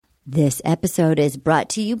This episode is brought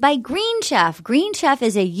to you by Green Chef. Green Chef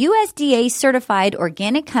is a USDA-certified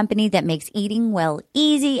organic company that makes eating well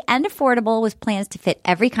easy and affordable with plans to fit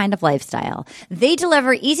every kind of lifestyle. They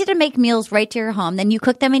deliver easy-to-make meals right to your home, then you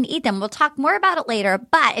cook them and eat them. We'll talk more about it later,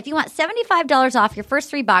 but if you want $75 off your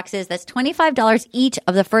first 3 boxes, that's $25 each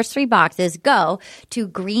of the first 3 boxes, go to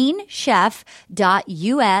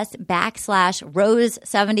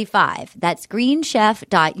greenchef.us/Rose75. That's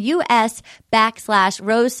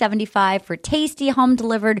greenchef.us/Rose75 for tasty,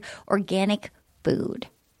 home-delivered organic food.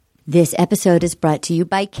 This episode is brought to you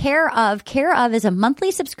by Care Of. Care Of is a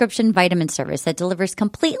monthly subscription vitamin service that delivers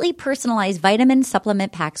completely personalized vitamin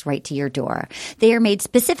supplement packs right to your door. They are made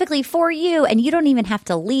specifically for you, and you don't even have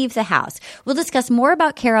to leave the house. We'll discuss more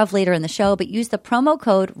about Care Of later in the show, but use the promo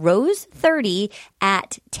code ROSE30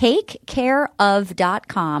 at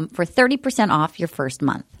takecareof.com for 30% off your first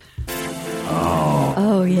month.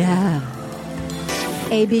 Oh yeah.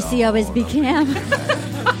 ABC always be Cam.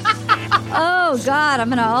 Oh, God, I'm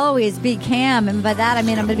going to always be Cam. And by that, I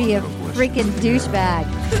mean I'm going to be a freaking douchebag.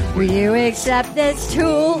 Will you accept this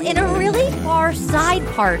tool in a really far side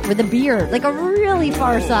part with a beard? Like a really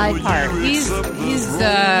far side part. He's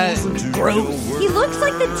gross. He looks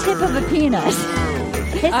like the tip of a penis.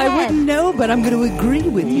 I wouldn't know, but I'm going to agree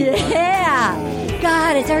with you. Yeah.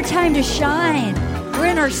 God, it's our time to shine. We're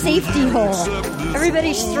in our safety hole.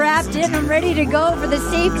 Everybody's strapped in and ready to go for the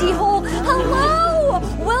safety hole. Hello!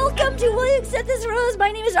 Welcome to Will You Accept This Rose? My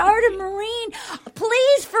name is Arden Marine.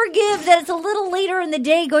 Please forgive that it's a little later in the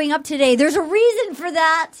day going up today. There's a reason for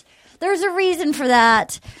that. There's a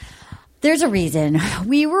reason.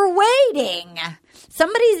 We were waiting.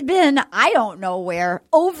 Somebody's been, I don't know where,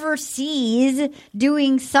 overseas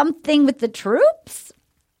doing something with the troops,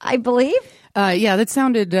 I believe. Yeah, that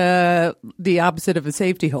sounded the opposite of a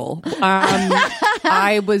safety hole.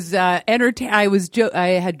 I was entertained. I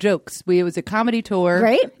had jokes. It was a comedy tour,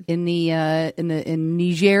 right? In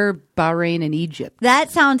Niger, Bahrain, and Egypt.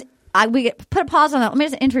 That sounds. We put a pause on that. Let me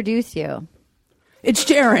just introduce you.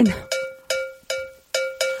 It's Erin.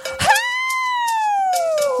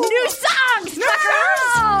 New song,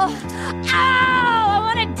 suckers! Oh, I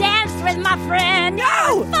want to dance with my friend.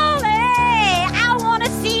 No! Foley, I want to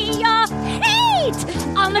see your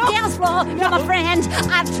on the dance floor. You're my friend.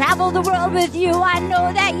 I've traveled the world with you. I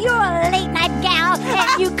know that you're a late night gal,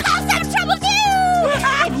 and you cause some trouble too.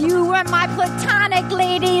 If you were my platonic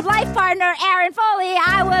lady life partner, Erin Foley,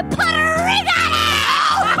 I would put a ring on it.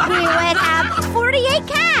 We would have 48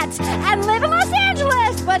 cats and live in Los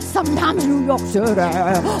Angeles, but sometimes New York City.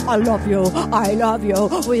 I love you.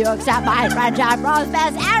 Will you accept my friendship? Rose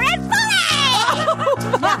Best, Erin Foley.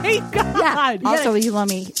 Oh my God! Yeah. Also, will you loan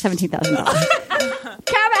me $17,000?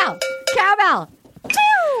 Cowbell.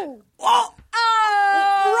 Oh,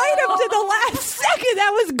 right up to the last second,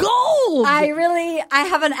 that was gold. I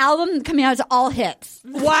have an album coming out. It's all hits.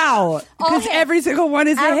 Wow, because every single one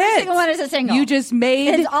is a hit. Every single one is a single. You just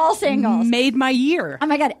made it's all singles. Made my year. Oh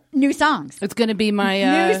my God, new songs. It's going to be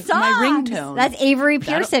my new songs. My ringtone. That's Avery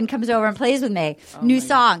Pearson comes over and plays with me. New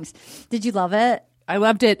songs. Did you love it? I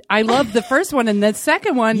loved it. I loved the first one, and the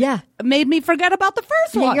second one made me forget about the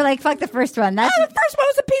first one. You're like, fuck the first one. The first one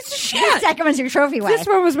was a piece of shit. The second one's your trophy wife. This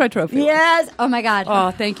one was my trophy wife. Yes. Oh, my God.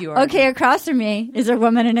 Oh, thank you, Arden. Okay, across from me is a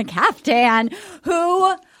woman in a caftan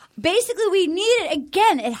who... Basically, we needed,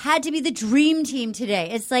 again, it had to be the dream team today.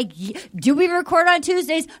 It's like, do we record on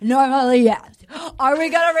Tuesdays? Normally, yes. Are we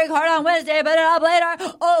going to record on Wednesday, but up later?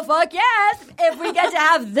 Oh, fuck yes. If we get to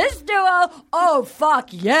have this duo, oh, fuck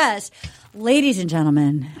yes. Ladies and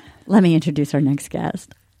gentlemen, let me introduce our next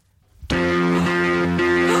guest.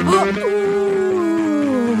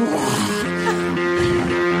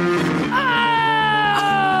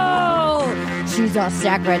 She's a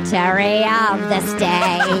secretary of the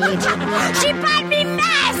state. She bought me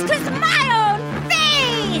masks with my own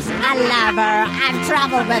face. I love her. I've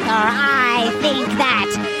traveled with her. I think that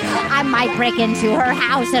I might break into her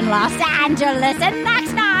house in Los Angeles and knock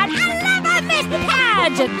on. I love her, Miss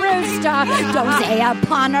Paget Brewster. Don't say a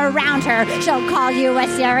pun around her. She'll call you a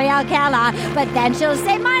serial killer. But then she'll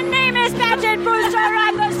say, my name is Paget Brewster.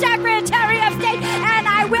 I'm the Secretary of State. And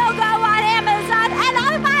I will go on Amazon and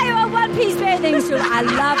I'll buy you a one-piece bathing suit. I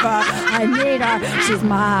love her. I need her. She's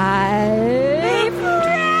my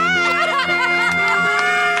friend.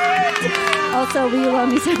 Also, will you loan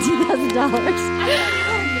me $17,000?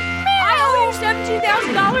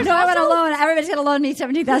 $17,000? No, I want to loan. Everybody's going to loan me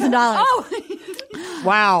 $17,000. Oh.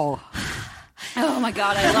 Wow. Oh, my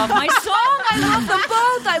God. I love my song. I love them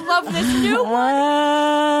both. I love this new one.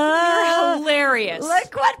 You're hilarious.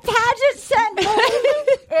 Look what Paget sent me.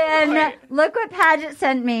 Look what Paget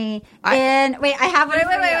sent me. Wait, I have one. Wait.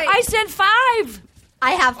 I I said 5.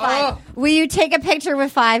 I have 5. Will you take a picture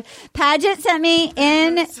with 5? Paget sent me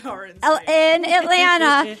in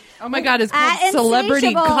Atlanta. Oh my God, it's called Celebrity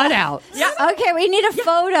Insatiable. Cutout. Yeah. Okay, we need a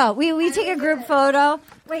photo. We take a group photo.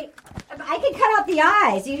 Wait, I can cut out the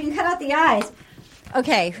eyes. You can cut out the eyes.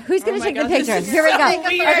 Okay, who's going to take the picture? Here we go.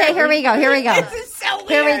 Okay, here we go. This is so weird.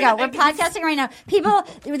 Here we go. We're podcasting right now. People,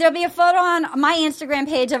 there'll be a photo on my Instagram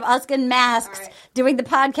page of us in masks doing the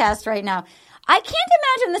podcast right now. I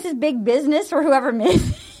can't imagine this is big business for whoever made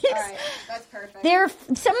this. All right, that's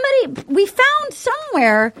perfect. We found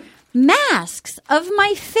somewhere masks of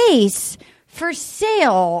my face for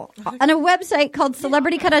sale on a website called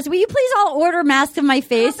Celebrity Cutouts. Will you please all order masks of my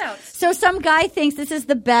face? So some guy thinks this is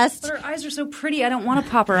the best. But her eyes are so pretty. I don't want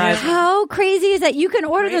to pop her eyes. How crazy is that? You can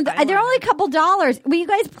order them. They're only a couple dollars. Will you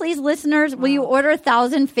guys please, listeners, will you order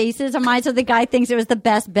 1,000 faces of mine so the guy thinks it was the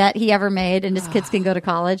best bet he ever made and his kids can go to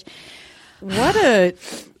college? What a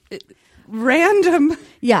random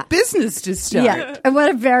Yeah. business to start. Yeah, and what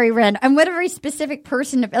a very random, and what a very specific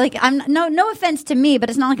person. Like, I'm no offense to me, but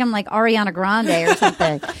it's not like I'm like Ariana Grande or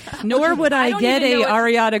something. Nor would I get a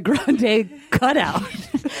Ariana Grande cutout.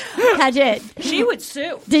 Paget, She would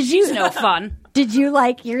sue. She's no fun. Did you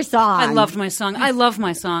like your song? I loved my song. I love Oh I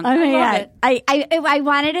my love God. it. I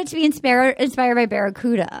wanted it to be inspired by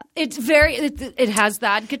Barracuda. It's very. It has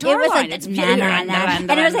that guitar It was line. like It's and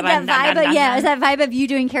it was like that vibe. It was that vibe of you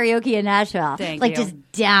doing karaoke in Nashville, Thank like you. just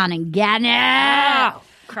down and getting it. Oh,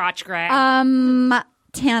 crotch grab.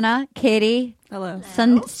 Tana, Katie. Hello.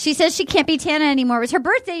 She says she can't be Tana anymore. It was her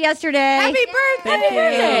birthday yesterday. Happy birthday!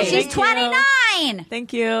 Thank you. She's Thank you. 29.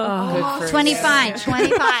 Thank you. Good for 25.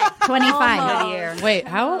 25. Wait,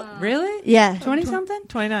 how? Really? Yeah. 20-something?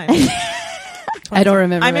 29. I don't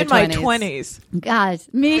remember. I'm in my 20s. 20s. Guys,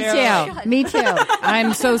 me too. Me too.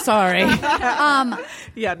 I'm so sorry.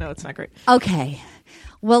 Yeah, no, it's not great. Okay.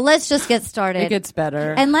 Well, let's just get started. It gets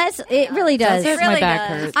better. It really does. Does it? My back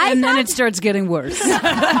hurts. And then it starts getting worse.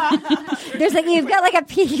 There's like you've got like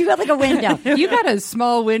a window. You got a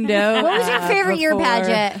small window. What was your favorite year, before.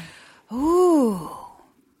 Paget? Ooh.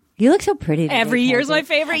 You look so pretty today, Every year's my Paget.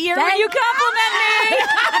 favorite year when you compliment me.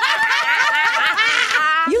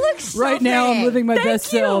 You look so Right now, I'm pretty. living my best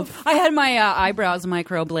self. I had my eyebrows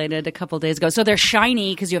microbladed a couple days ago, so they're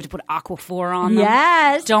shiny because you have to put Aquaphor on them.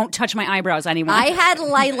 Yes. Don't touch my eyebrows anymore. I had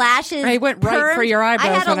lashes. I went right for your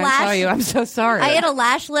eyebrows when I saw you. I'm so sorry. I had a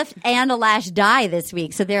lash lift and a lash dye this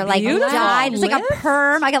week, so they're like Beautiful. dyed. It's like a Lift?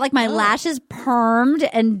 perm. I got like my lashes permed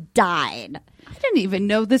and dyed. I didn't even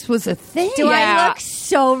know this was a thing. Do I look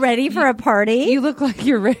so ready for a party? You look like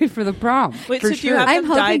you're ready for the prom. Wait, for so sure. do you have I'm them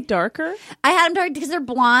hoping- dyed darker? I had them dyed because they're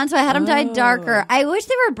blonde, so I had them dyed darker. I wish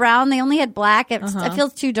they were brown. They only had black. It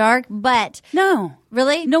feels too dark, but no.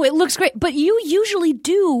 really, No, it looks great. But you usually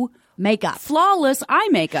do makeup. flawless eye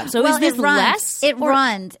makeup. So is this it runs. less? It or-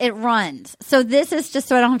 runs. It runs. So this is just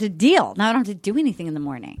so I don't have to deal. Now I don't have to do anything in the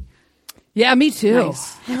morning. Yeah, me too.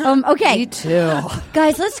 Okay. Me too.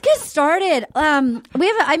 Guys, let's get started.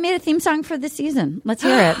 I made a theme song for this season. Let's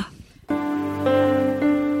hear it.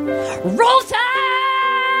 Roll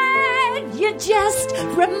Tide, you just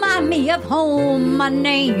remind me of home. My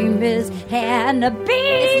name is Hannah B.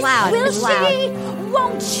 It's loud. Will she,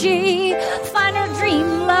 won't she, find her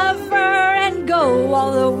dream lover and go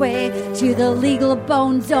all the way to the legal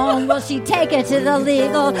bone zone? Will she take it to the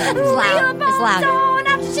legal It's loud.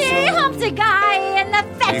 After she humps a guy in the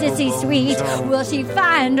fantasy suite, will she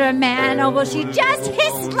find her man or will she just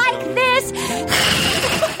hiss like this?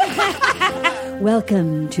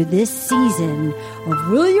 Welcome to this season of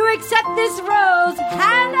Will You Accept This Rose?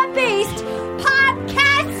 Hannah Beast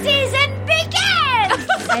podcast season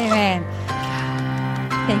begins! Amen.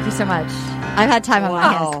 Thank you so much. I've had time on my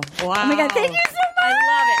hands. Wow. Oh my God, thank you so much.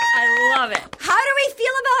 I love it. How do we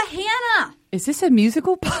feel about Hannah? Is this a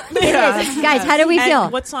musical part? Guys, how do we feel?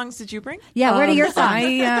 And what songs did you bring? Yeah, what are your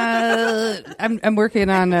songs? I'm working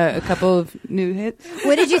on a couple of new hits.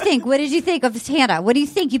 What did you think? What did you think of Hannah? What do you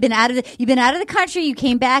think? You've been out of the country. You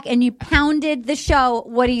came back and you pounded the show.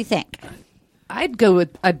 What do you think? I'd go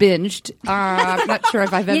with I binged. I'm not sure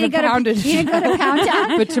if I've ever pounded. You didn't go to Pound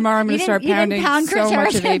Town? But tomorrow I'm going to start pounding pound Chris so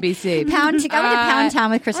much of Harrison? ABC. I went to Pound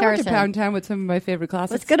Town with Chris I went Harrison. to Pound Town with some of my favorite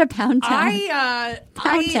classics. Let's go to Pound Town.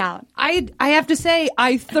 Pound Town. I have to say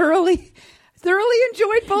I thoroughly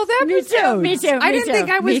enjoyed both episodes. Me too. I didn't think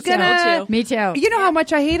I was gonna. Me too. You know how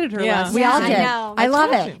much I hated her Yeah. last We all season. did. I know. I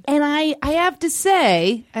love it. And I have to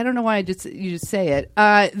say, I don't know why you just say it,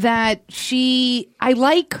 that I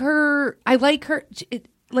like her.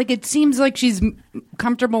 It seems like she's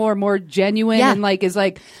comfortable or more genuine Yeah. and is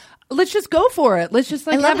like let's just go for it. Let's just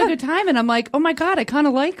like love have a how- good time. And I'm like, oh my God, I kind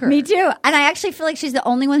of like her. Me too. And I actually feel like she's the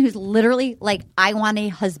only one who's literally like, I want a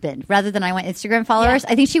husband rather than I want Instagram followers.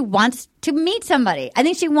 I think she wants to meet somebody. I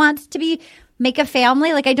think she wants to make a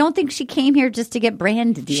family. Like, I don't think she came here just to get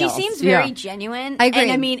brand deals. She seems very Yeah. genuine. I agree.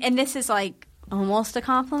 And I mean, and this is like almost a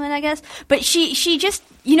compliment, I guess. But she just,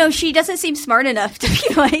 you know, she doesn't seem smart enough to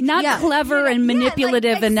be like Not Yeah. clever and Yeah, like,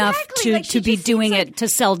 manipulative enough exactly. Like, to she be just doing seems it to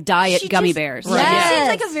sell diet she gummy just- bears. She Yes. seems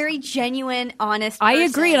like a very genuine, honest I person.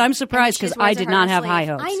 agree, and I'm surprised she 'cause just I wears did her not on have sleeve. high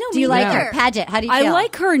hopes. I know. Do you me like neither. her? Paget, how do you I feel?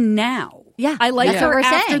 like her now. Yeah, I like that's what her we're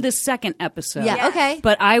after saying. the second episode. Yeah, okay.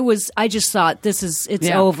 But I just thought it's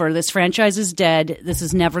Yeah. over. This franchise is dead. This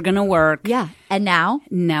is never going to work. Yeah. And now?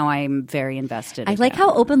 Now I'm very invested. I like again.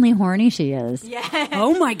 how openly horny she is.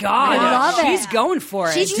 Oh my God. I love it. She's going for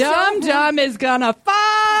it. She's Dum Dum is gonna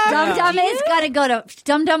fuck. Dum Dum is gonna go to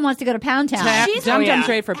Dum Dum wants to go to Pound Town. Dum Oh, yeah. Dum's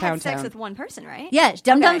ready for Had Pound sex Town. with one person, right? Yeah,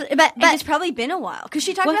 Dum Dum. Okay. But And it's probably been a while because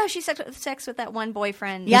she talked about how she sex with that one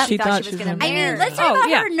boyfriend. Yeah. that She she thought thought she she was was going to gonna I marry. mean, let's talk Oh, about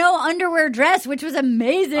yeah. her no underwear dress, which was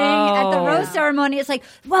amazing at the Oh. rose ceremony. It's like,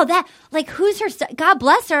 well, that like who's her? God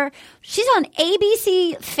bless her. She's on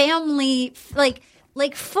ABC Family,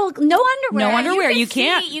 like full no underwear. No underwear. could You see-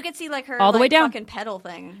 can't. You could see like her All the way like, down. fucking pedal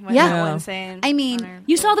thing. When Yeah. that one saying, I mean, on her.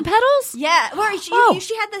 You saw the pedals? Yeah, or she, Oh.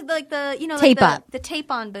 she had the you know Tape like up. the tape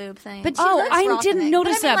on boob thing. But she Oh, looks I frothy. didn't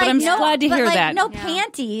notice that, but I'm no, glad to but, hear like, that. No Yeah.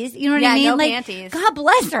 panties. You know what Yeah, I mean? no like, panties. God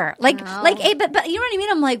bless her. Like, No. but you know what I mean?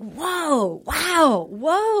 I'm like, whoa, wow,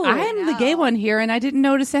 whoa. I'm the gay one here, and I didn't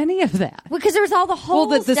notice any of that. because there was all the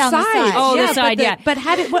holes the down side. the side. Oh, the but side, yeah. But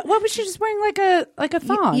had it? What was she just wearing? Like a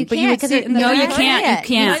thong? You but can't would because see it in the No, you back? can't.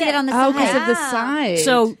 You can't. see it on the Oh, side. because of the Yeah. side.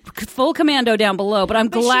 So full commando down below, but I'm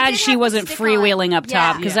But she glad did she have the wasn't stick on. freewheeling up top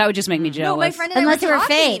Yeah. because that would just make me jealous. No, my friend and I Unless they were were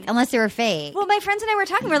talking. fake. Unless they were fake. Well, my friends and I were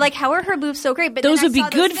talking. We're like, how are her boobs so great? But Those then I would be saw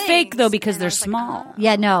good those fake things, though because and I they're was like, small. oh.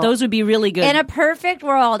 Yeah, no. Those would be really good. In a perfect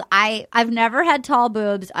world, I've never had tall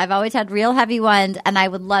boobs. I've always had real heavy ones, and I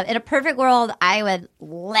would love. In a perfect world, I would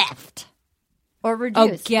lift or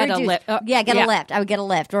reduce. get a Reduce. lift. Yeah, get yeah. a lift. I would get a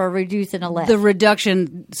lift or a reduce and a lift. The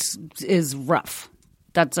reduction is rough.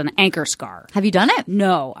 That's an anchor scar. Have you done it?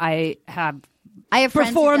 No, I have. I have friends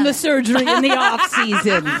who've perform done the it. surgery in the off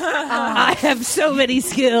season. I have so many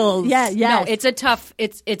skills. Yeah, yeah. No, it's a tough.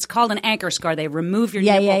 It's called an anchor scar. They remove your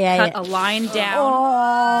Yeah, nipple, yeah, yeah, cut yeah. a line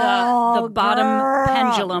down the bottom girl.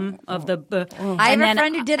 pendulum of the. I have and a then,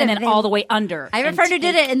 friend who did it. and then They- all the way under. I have a and friend who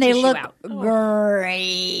did take it, and they tissue look out.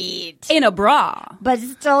 great. In a bra. But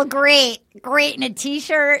still great. Great in a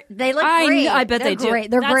t-shirt. They look great. I bet They're they do.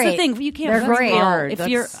 great. They're That's great. the thing. You can't. They're freewheel. great. hard. If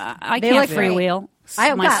you're, That's- I They can't look great. freewheel.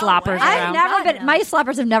 I My sloppers I've around. never been. My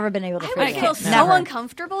sloppers have never been able to. I would freewheel. feel so Never.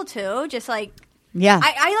 uncomfortable too. Just like Yeah.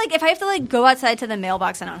 I like if I have to like go outside to the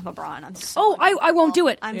mailbox and I don't have a bra on. I'm so Oh, I won't do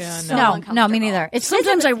it. I'm Yeah, so no, uncomfortable. no, me neither. It's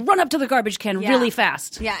Sometimes I run up to the garbage can Yeah. really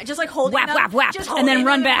fast. Yeah, just like holding Whap, them, whap, whap, just and then holding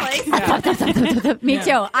run them in back. place. me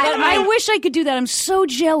too. I wish I could do that. I'm so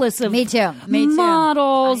jealous of Me too. Me too.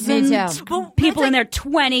 models Me and too. people in their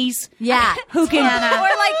 20s. Yeah. Who can? Or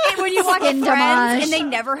like when you watch Skin Friends damage. and they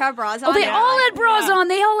never have bras on. Oh, they Yeah. all had bras on.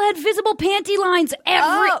 They all had visible panty lines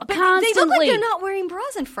But they constantly. look like they're not wearing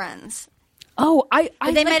bras in Friends. Oh, I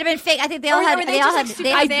But they might have been fake. I think they all Or had. were they They all just, had. like, They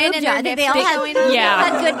had super thin boob and jobs. I their think they all nips had. going They Yeah. all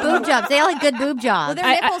had good boob jobs. They all had good boob Well, jobs.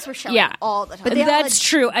 their nipples were showing yeah. all the time. But they all That's had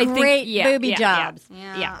true. I think great yeah, booby yeah, jobs.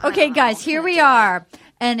 Yeah. Okay, guys, here we are,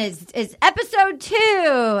 and it's episode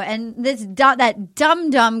 2, and that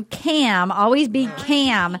dum Cam, always be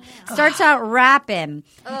Cam, starts out rapping,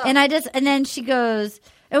 and then she goes.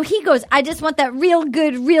 Oh, he goes, I just want that real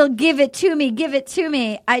good, real give it to me, give it to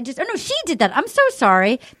me. Oh no, she did that. I'm so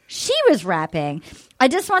sorry. She was rapping. I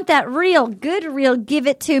just want that real good, real give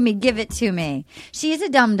it to me, give it to me. She's a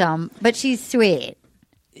dum-dum, but she's sweet.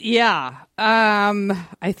 Yeah.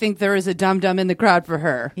 I think there is a dum-dum in the crowd for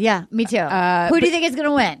her. Yeah, me too. Who do you think is going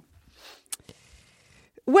to win?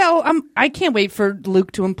 Well, I can't wait for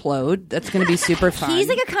Luke to implode. That's going to be super fun. He's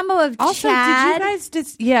like a combo of Also,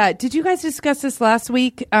 Chad. did you guys discuss this last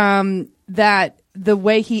week? That the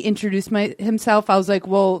way he introduced himself, I was like,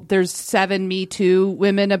 well, there's 7 Me Too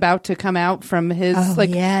women about to come out from his.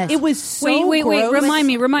 yes. It was so Wait. gross. Remind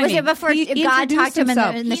me. Was it before He God talked to him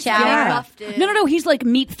introduced in the himself. shower? Yeah. Roughed it. No. He's like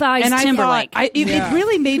meat thighs And I Timberlake. thought, it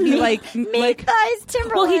really made me like Thighs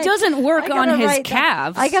Timberlake. Well, he doesn't work I gotta on his write that-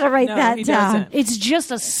 calves. I got to write No, that he down. doesn't. It's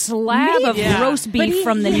just a slab of Yeah. roast But beef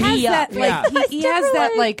from the he has knee up. that, like, he has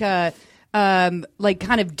that like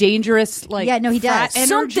kind of dangerous like Yeah, no, he fat does.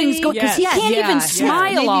 Something's going because he Yes. can't Yeah. even Yeah.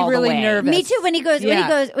 smile Made me all really the way. nervous. Me too. When he goes,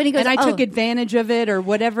 Yeah. and I took advantage of it or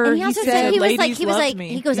whatever And he also said said. he was "Ladies like, loved me."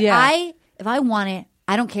 he goes, Yeah. if I want it,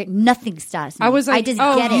 I don't care. Nothing stops me. I was like, I just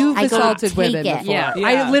oh, get it. you've I go assaulted take women it. before. Yeah.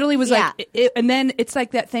 I literally was Yeah. like, and then it's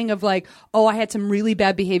like that thing of like, oh, I had some really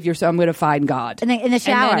bad behavior, so I'm going to find God. And then in the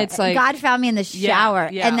shower, And then it's like, God found me in the shower,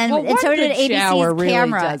 and then well, and so one did good shower ABC's really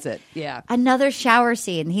camera. does it. Yeah, Another shower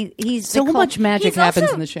scene. He's so much magic He's happens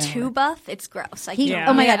also in the shower. too buff. It's gross. I He, can't.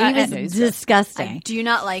 Oh my god, he Yeah, was he's disgusting. I do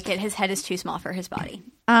not like it. His head is too small for his body.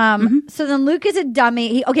 So then Luke is a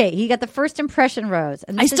dummy. He got the first impression rose.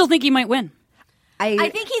 And I this still is- think he might win. I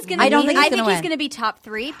think he's gonna. I don't think he's I think gonna he's win. gonna be top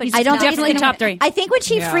 3. But I don't think definitely he's gonna top win. 3. I think when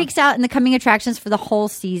she freaks out in the coming attractions for the whole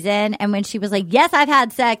season, and when she was like, "Yes, I've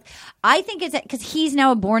had sex," I think it's because he's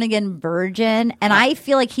now a born again virgin, and I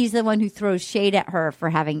feel like he's the one who throws shade at her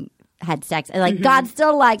for having had sex. And like, God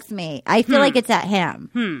still likes me. I feel like it's at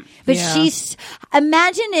him. But she's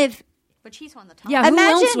imagine if. But she's won the top. Yeah, who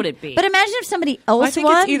imagine, else would it be? But imagine if somebody else I think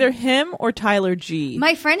won. it's either him or Tyler G.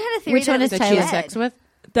 My friend had a theory Which that one it is was that she had Tyler? sex with.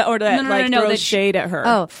 that No, throws that shade at her.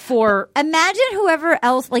 Oh, For imagine whoever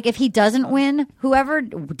else, like if he doesn't win, whoever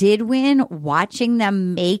did win, watching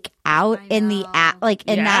them make out in the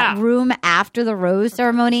that room after the rose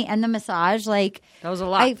ceremony and the massage. Like that was a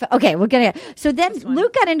lot. Okay, we're gonna. So then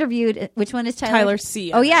Luke got interviewed. Which one is Tyler? Tyler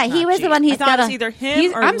C. Oh yeah, he was the one. I He's thought got it was a. either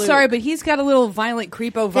him or I'm Luke. sorry, but he's got a little violent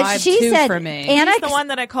creepo that vibe she too said, for me. Anna, He's the one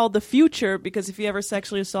that I called the future because if he ever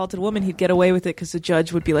sexually assaulted a woman, he'd get away with it because the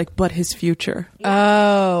judge would be like, "But his future."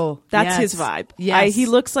 Oh, That's yes. his vibe. Yes. He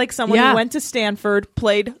looks like someone Yeah. who went to Stanford,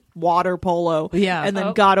 played water polo, and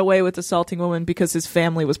then got away with assaulting women because his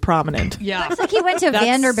family was prominent. Yeah, looks like he went to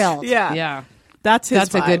Vanderbilt. Yeah, yeah. that's his.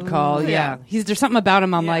 That's a vibe. good call. Yeah, there's something about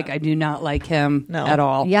him. I'm like, I do not like him No. at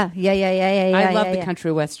all. Yeah. I love the yeah.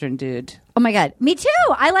 country western dude. Oh my god, me too.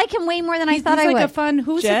 I like him way more than I thought he's I like would. a fun.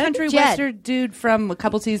 Who's Jed? the country Jed. western dude from a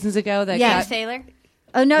couple seasons ago? That Yeah. James got, Taylor.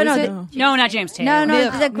 Oh no, Was it? no, not James Taylor. no,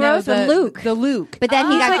 the gross one, Luke. The Luke. But then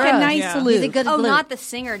he he's got like gross. a nice Yeah. Luke. He's a good Oh, Luke. not the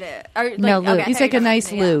singer. No, Luke. Okay, I He's thought like you a were nice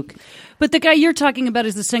talking- yeah. Luke. But the guy you're talking about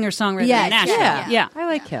is the singer-songwriter Yes, in Nashville. Yeah. Yeah. I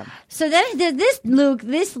like him. So then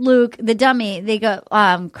this Luke, the dummy, they go,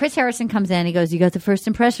 Chris Harrison comes in, he goes, "You got the first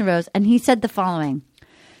impression rose." And he said the following: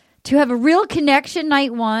 "To have a real connection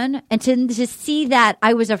night one and to see that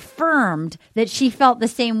I was affirmed that she felt the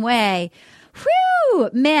same way. Whew,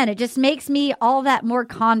 man, it just makes me all that more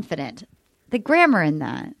confident." The grammar in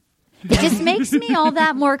that. It just makes me all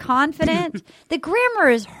that more confident. The grammar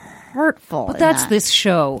is hurtful. But in that's that. this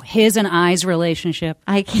show, his and I's relationship.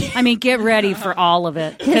 I can't. I mean, get ready for all of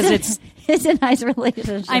it because it's. It's a nice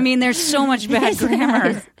relationship. I mean, there's so much bad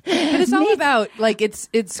grammar. But it's all about like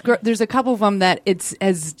there's a couple of them that it's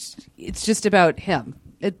just about him.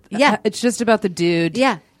 It's just about the dude.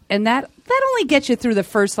 Yeah. And that only gets you through the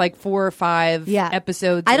first like 4 or 5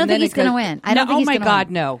 episodes. I don't and think then he's it goes- gonna win. I don't think oh he's my gonna God,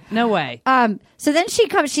 win. no way. So then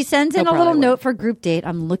she sends in He'll a little probably note win. for group date.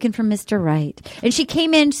 "I'm looking for Mr. Right." And she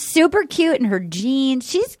came in super cute in her jeans.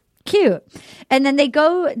 She's cute. And then they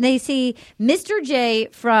see Mr. J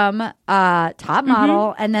from Top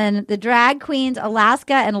Model, and then the drag queens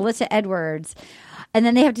Alaska and Alyssa Edwards. And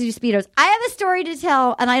then they have to do Speedos. I have a story to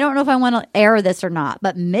tell, and I don't know if I want to air this or not.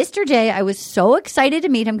 But Mr. J, I was so excited to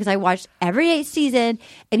meet him because I watched every season,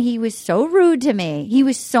 and he was so rude to me. He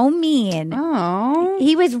was so mean. Oh.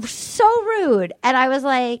 He was so rude. And I was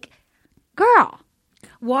like, girl.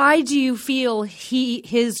 Why do you feel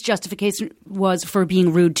his justification was for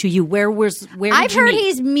being rude to you? Where I've did you heard meet?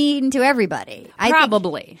 he's mean to everybody.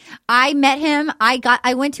 Probably. I met him.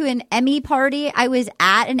 I went to an Emmy party. I was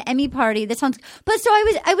at an Emmy party. But so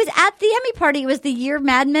I was at the Emmy party. It was the year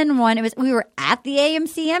Mad Men won. We were at the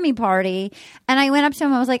AMC Emmy party, and I went up to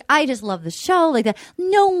him. I was like, "I just love the show like that."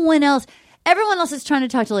 No one else. Everyone else is trying to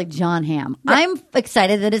talk to like John Hamm. Right. I'm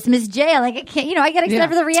excited that it's Miss J. Like I can't, I get excited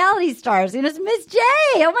for the reality stars. It's Miss J.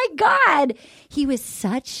 Oh my God. He was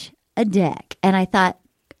such a dick. And I thought,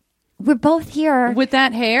 we're both here. With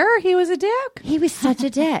that hair, he was a dick. He was such a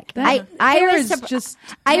dick. Hair is just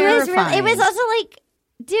terrifying. It was also like,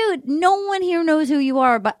 dude, no one here knows who you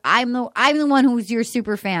are, but I'm the one who's your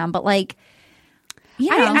super fan. But like,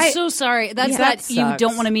 I'm so sorry. That's that you sucks.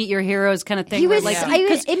 don't want to meet your heroes kind of thing. He was. where,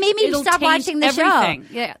 It made me it'll stop taint watching the everything.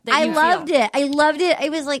 show. Yeah, that I you loved feel. it. I loved it.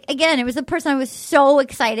 It was like, again, it was the person I was so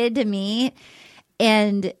excited to meet.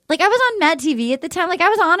 And like I was on Mad TV at the time, like I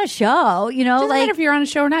was on a show, Doesn't like matter if you're on a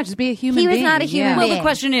show or not. Just be a human He was being. not a human Well, being. the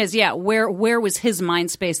question is, where was his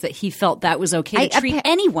mind space that he felt that was okay to treat appa-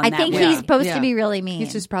 anyone I that think way? he's supposed Yeah. to be really mean.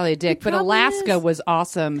 He's just probably a dick. But probably Alaska is. was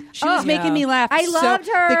awesome. She was making me laugh. I loved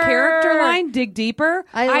her. The character line, dig deeper.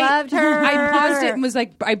 I loved her. I paused it and was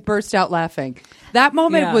like, I burst out laughing. That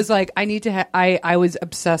moment Yeah. was like, I need to. I was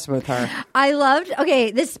obsessed with her. I loved.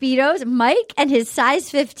 Okay, the Speedos. Mike and his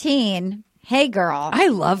size 15 Hey, girl. I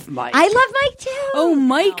love Mike. I love Mike too. Oh,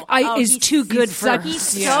 Mike is too good for her.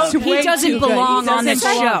 He doesn't belong on this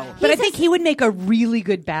show. But I think he would make a really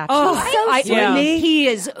good bachelor. Oh, he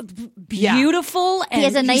is beautiful and he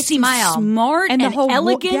has a nice smile. Smart and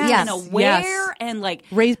elegant yes. and aware and like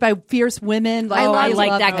raised by fierce women. I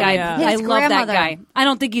like that guy. Yeah. I love that guy. I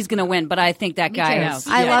don't think he's going to win, but I think that guy is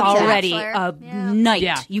already a knight.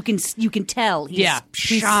 Yeah. You can tell he's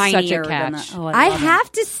shinier such a catch. I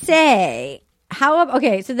have to say.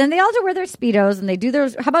 So then they also wear their Speedos and they do their.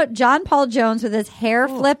 How about John Paul Jones with his hair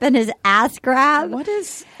flip and his ass grab?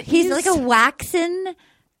 He's like a waxen.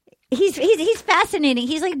 He's fascinating.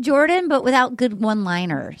 He's like Jordan, but without good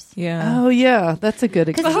one-liners. Yeah. Oh, yeah. That's a good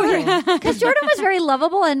example. Because Jordan was very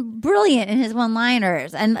lovable and brilliant in his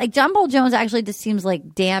one-liners. And like John Paul Jones actually just seems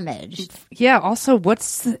like damaged. Yeah. Also,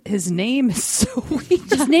 what's his name? Is so weird.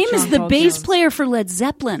 His name is the bass player for Led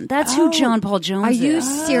Zeppelin. That's who John Paul Jones is. Are you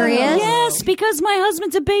serious? Yes, because my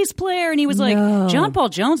husband's a bass player. And he was like, John Paul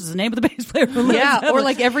Jones is the name of the bass player for Led Zeppelin. Or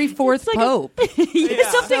like every fourth pope. Something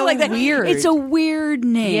so like that. Weird. It's a weird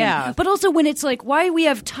name. Yeah. But also when it's like, why we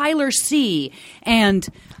have Tyler C. and,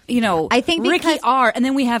 I think Ricky R. and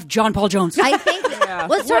then we have John Paul Jones. I think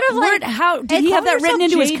well, it's sort of like how did he have that written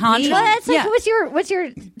into his contract? Well, it's like what's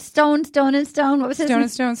your Stone and Stone? What was his Stone? What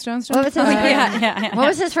was his What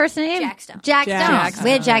was his first name? Jack Stone.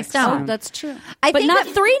 We had Jack Stone. Oh, that's true. I but think not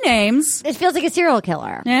three names. It feels like a serial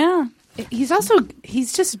killer. Yeah. He's just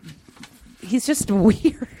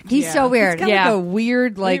weird. He's so weird. He's got like a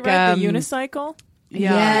weird like the unicycle.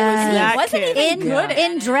 Yeah, wasn't even good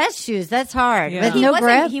in dress shoes. That's hard with he no wasn't,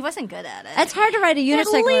 grip. He wasn't good at it. That's hard to ride a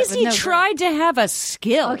unicycle. At least he no tried to have a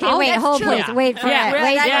skill. Okay, wait, hold please. Wait for it.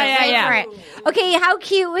 Wait for it. Okay, how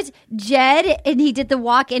cute was Jed? And he did the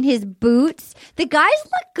walk in his boots. The guys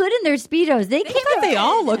look good in their Speedos. They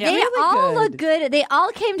all look They all look good. They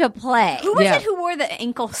all came to play. Who was it who wore the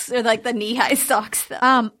ankles or like the knee-high socks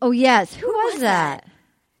though? Oh yes. Who was that?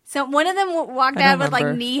 So one of them walked out with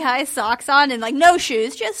like knee-high socks on and like no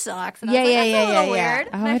shoes, just socks. And I was like, that's a little weird.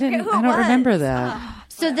 Oh, I don't remember that.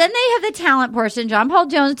 So then they have the talent portion. John Paul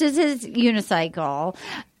Jones does his unicycle.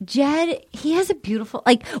 Jed, he has a beautiful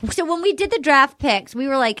so when we did the draft picks, we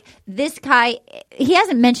were like, this guy, he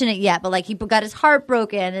hasn't mentioned it yet, but like he got his heart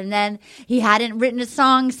broken and then he hadn't written a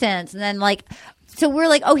song since, and then like so we're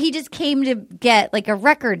like, oh, he just came to get like a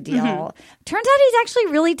record deal. Mm-hmm. Turns out he's actually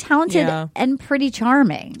really talented and pretty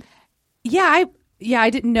charming. Yeah, I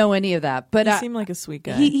didn't know any of that, but he seemed like a sweet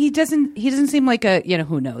guy. He doesn't seem like a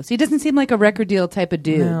who knows. He doesn't seem like a record deal type of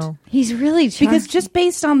dude. No. He's really charming. Because just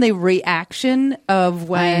based on the reaction of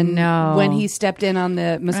when he stepped in on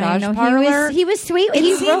the massage parlor, he was sweet.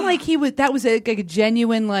 He seemed like he was. That was a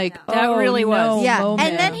genuine that really was. Yeah, moment.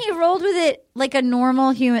 And then he rolled with it like a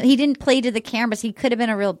normal human. He didn't play to the cameras. He could have been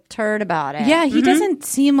a real turd about it. Yeah, he doesn't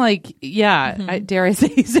seem like. Yeah, dare I say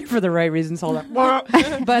he's there for the right reasons? Hold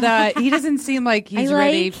on, but he doesn't seem like he's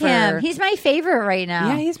ready for him. He's my favorite right now.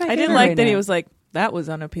 Yeah, he's my favorite. I didn't like that he was like, that was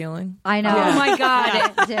unappealing. I know. Oh my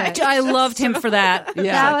god, I loved him for that.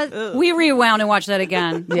 Yeah, we rewound and watched that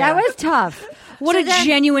again. That was tough. What a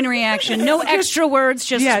genuine reaction. No extra words.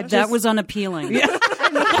 Just that was unappealing. Yeah.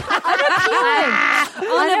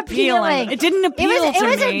 Unappealing. It didn't appeal to me. It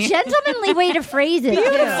was a gentlemanly way to phrase it.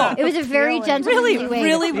 Beautiful. It was a very gentlemanly way.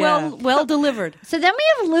 Really well delivered. So then we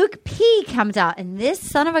have Luke P comes out, and this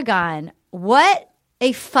son of a gun, what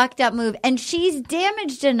a fucked up move. And she's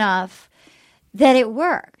damaged enough that it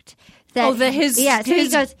worked. So he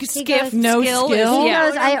goes, skiff, no skill. He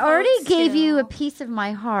goes, I already gave you a piece of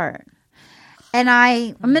my heart. And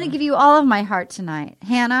I'm going to give you all of my heart tonight.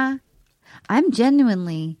 Hannah, I'm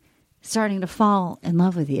genuinely starting to fall in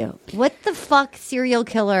love with you. What the fuck, serial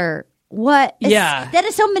killer? What? That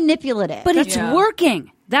is so manipulative. But it's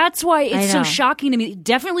working. That's why it's so shocking to me.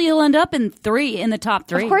 Definitely he'll end up in the top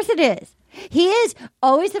three. Of course it is. He is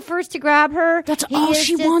always the first to grab her. That's all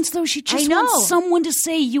she wants, though. She just wants someone to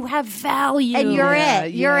say you have value. And you're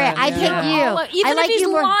it. You're it. I pick you. Even if he's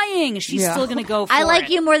lying, she's still going to go for it. I like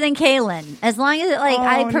you more than Kaylin. As long as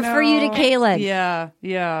I prefer you to Kaylin. Yeah.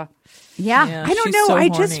 I don't know. So I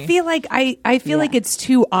just feel like I feel like it's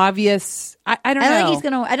too obvious. I don't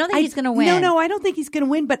know. I don't think he's gonna win. No, I don't think he's gonna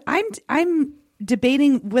win. But I'm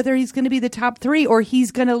debating whether he's going to be the top three or he's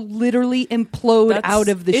going to literally implode out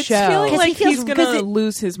of the show. It's feeling like he's going to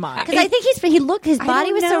lose his mind. Because I think his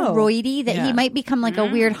body was so roidy that he might become like a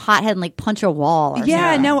weird hothead and like punch a wall. Or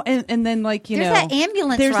something. No, and then like there's that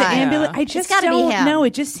ambulance. There's ride. the ambulance. I just don't know.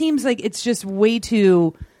 It just seems like it's just way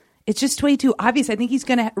too. It's just way too obvious. I think he's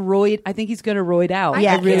going to roid out.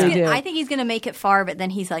 Yeah, I really do. I think he's going to make it far, but then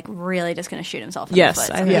he's like really just going to shoot himself in Yes,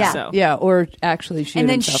 the foot. I think so. Yeah, or actually shoot and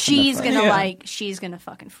then himself in the she's foot. going to she's going to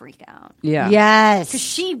fucking freak out. Yeah. Yes. Because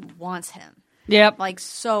she wants him. Yep. Like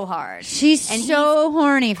so hard. She's and so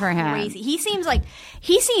horny for him. crazy. He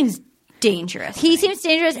seems dangerous. He seems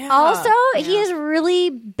dangerous. Also, he has really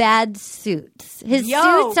bad suits. His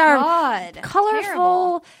suits are colorful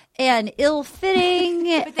terrible. and ill-fitting.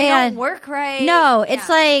 But they don't work right. No, it's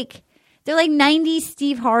like they're like 90s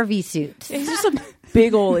Steve Harvey suits. He's just a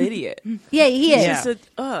big old idiot. Yeah, he is. Just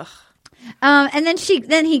ugh. And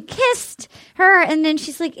then he kissed her, and then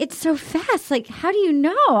she's like, "It's so fast. Like, how do you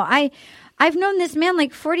know? I've known this man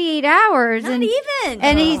like 48 hours, Not even.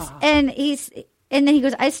 And then he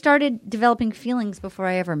goes, I started developing feelings before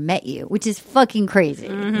I ever met you, which is fucking crazy.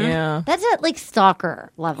 Yeah. That's at like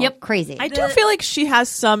stalker level. Yep. Crazy. I do feel like she has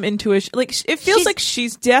some intuition. Like it feels like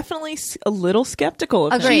she's definitely a little skeptical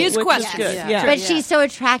of him. Agreed. She is which questioning. good. Yeah. Yeah. But she's so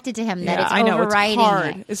attracted to him that it's I know overriding it's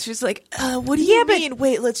hard. it. It's just like, what do you mean?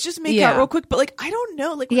 Wait, let's just make out real quick. But like, I don't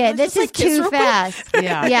know. Like, Yeah, let's this just, is kiss too real quick. fast.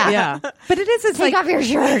 Yeah. But it's Take like off your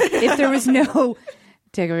shirt. if there was no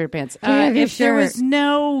take off your pants. off your If there shirt. was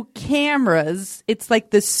no cameras, it's like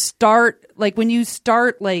the start. Like when you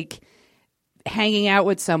start like hanging out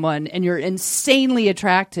with someone and you're insanely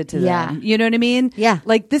attracted to them. Yeah. You know what I mean? Yeah.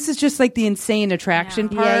 Like this is just like the insane attraction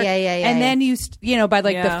part. Yeah. And then by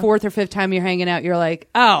like the fourth or fifth time you're hanging out, you're like,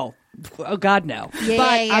 oh God, no. Yeah, but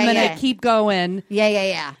I'm gonna yeah. keep going.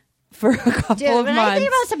 Yeah. For a couple Dude, of when months. I think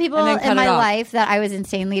about some people and then cut in it my off. life that I was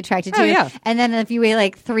insanely attracted to, Oh, yeah. and then if you wait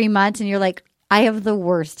like 3 months and you're like, I have the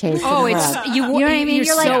worst taste. Oh, in the it's world. you. You know what I mean?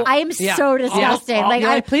 You're like, I am so disgusting. Yeah. Like, You're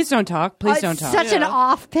I, like, please don't talk. Please don't talk. Such an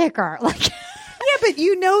off picker. Like, Yeah, but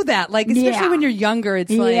you know that, like, especially Yeah. when you're younger, it's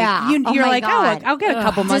like Yeah. you're Oh my like, God. oh, I'll get a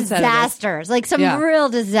couple months out of this. disasters, like some Yeah. real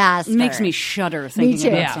disasters. It makes me shudder Me thinking too.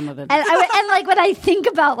 about some of it. And like when I think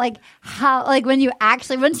about like how like when you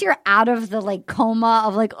actually once you're out of the like coma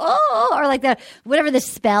of like or like the whatever the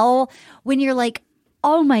spell when you're like,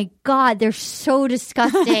 oh my God, they're so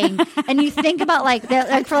disgusting. And you think about like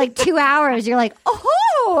for like 2 hours, you're like,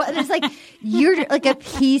 oh, and it's like you're like a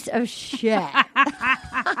piece of shit.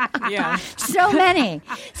 Yeah. So many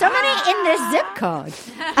in this zip code.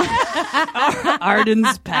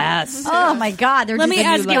 Arden's pass. Oh my God, they're Let just me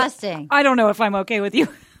ask disgusting. you. I don't know if I'm okay with you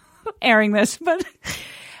airing this, but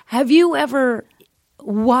have you ever,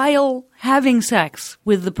 while having sex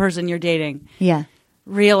with the person you're dating, Yeah.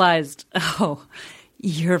 realized, oh,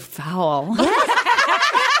 you're foul?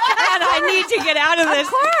 And I need to get out of this.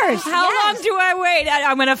 Of course. How long do I wait?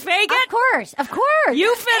 I'm going to fake it? Of course.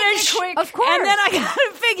 You finish. Of course. And then I got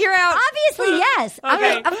to figure out. Obviously, yes. I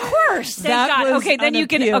Okay. mean, of course. Thank That God. was Okay, then you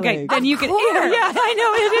can. Okay, unappealing. then you can. course. Yeah, I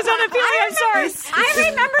know it is unappealing. I'm sorry. I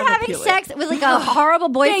remember having sex with like a horrible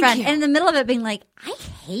boyfriend, you. and in the middle of it being like, I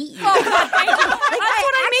hate you. Oh, God, thank you. That's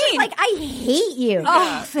what I mean. Like, I hate you.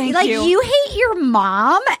 Oh, thank like, you. you hate your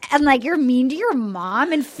mom, and like you're mean to your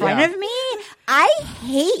mom in front of me. I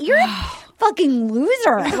hate you're a fucking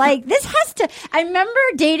loser. Like, this has to. I remember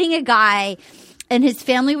dating a guy. And his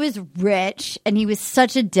family was rich, and he was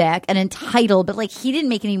such a dick and entitled, but like he didn't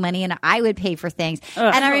make any money, and I would pay for things.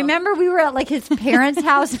 And I remember we were at like his parents'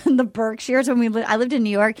 house in the Berkshires when I lived in New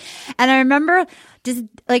York, and I remember just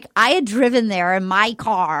like I had driven there in my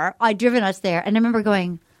car. I'd driven us there, and I remember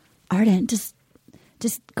going, Arden, just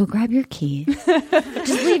go grab your key.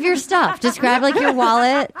 Just leave your stuff. Just grab like your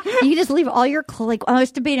wallet. You can just leave all your clothes. Like I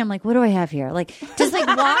was debating. I'm like, what do I have here? Like just like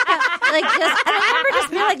walk out. Like just. And I remember just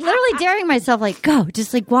being like literally daring myself. Like go.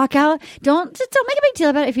 Just like walk out. Don't make a big deal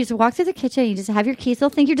about it. If you just walk through the kitchen, you just have your keys. They'll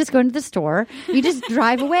think you're just going to the store. You just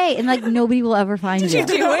drive away, and like nobody will ever find you. Did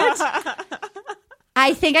you do it?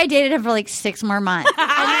 I think I dated him for like 6 more months.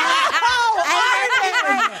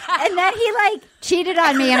 And then he like cheated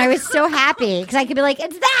on me, and I was so happy because I could be like,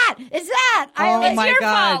 "It's that, Oh my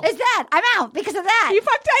God. it's that. I'm out because of that." You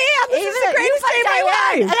fucked Diane. This is the greatest day of my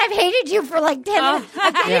life. And I've hated you for like 10 months.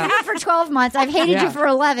 I've hated you for 12 months. I've hated you for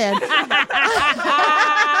 11.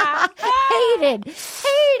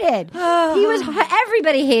 hated. He was.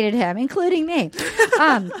 Everybody hated him, including me.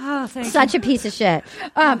 Such a piece of shit.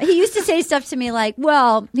 He used to say stuff to me like,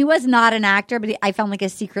 "Well, he was not an actor, but I found like a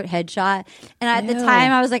secret headshot." And at the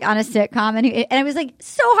time, I was like on a sitcom, and it was like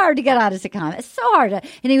so hard to get out of sitcom. It's so hard.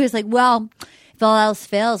 And he was like, "Well, if all else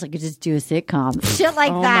fails, I could just do a sitcom." Shit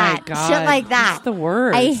like Oh that. my God. Shit like that. That's the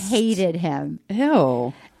worst. I hated him.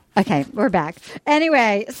 Ew. Okay, we're back.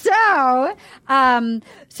 Anyway, so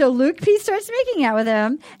Luke P starts making out with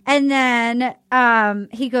him, and then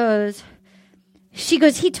she goes,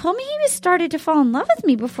 he told me he was started to fall in love with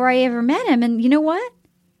me before I ever met him, and you know what?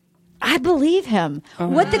 I believe him.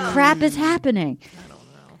 What the crap is happening? I don't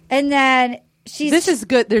know. And then this is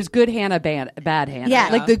good. There's good Hannah, bad Hannah. Yeah.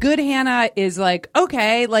 Like the good Hannah is like,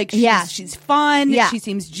 okay, like she's fun. Yeah. She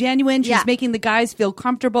seems genuine. She's making the guys feel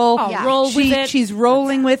comfortable. Roll with it. She's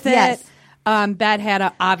rolling with it. Yes. Bad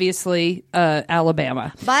Hannah, obviously,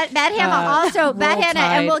 Alabama. But Bad Hannah,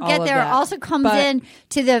 and we'll get there, also comes in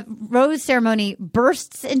to the rose ceremony,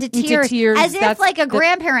 bursts into tears as if like a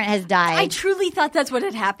grandparent has died. I truly thought that's what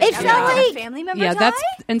had happened. It felt like a family member died?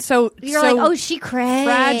 And so you're like, oh, she cried.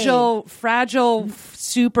 Fragile,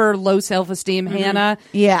 super low self-esteem Hannah.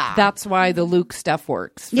 Yeah. That's why the Luke stuff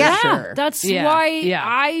works. For sure. That's why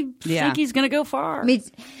I think he's going to go far.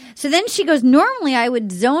 So then she goes, normally I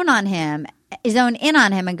would zone in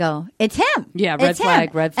on him and go, it's him. Yeah, red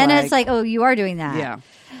flag. And it's like, oh, you are doing that. Yeah.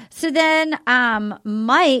 So then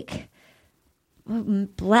Mike,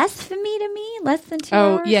 blasphemy to me, less than 2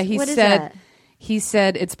 hours? Oh, yeah, he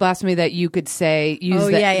said it's blasphemy that you could use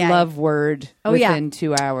that love word within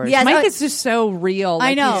 2 hours. Yes, Mike is just so real.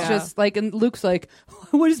 Like, I know. He's just like, and Luke's like,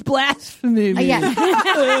 what does blasphemy mean? Yeah.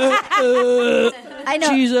 I know.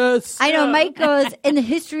 Jesus. I know. Mike goes, in the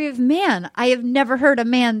history of man, I have never heard a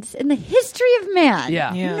man, in the history of man.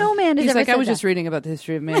 Yeah. No man has He's ever like, said I was that. just reading about the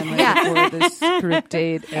history of man before this group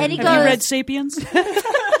date. And he Have you goes- read Sapiens?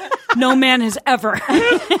 No man has ever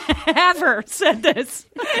said this.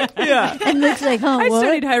 Yeah. And Luke's like, oh, I what?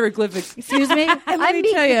 studied hieroglyphics. Excuse me? Let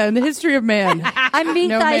me tell you, in the history of man, I'm Meat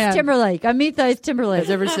No Thighs man Timberlake. has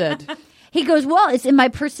ever said. He goes, well, it's in my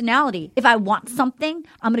personality. If I want something,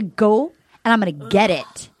 I'm going to go and I'm going to get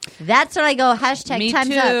it. That's what I go, hashtag Me time's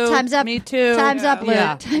too. up. Time's up. Me too. Time's up, Luke.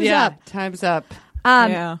 Yeah. Time's Yeah. up. Time's up.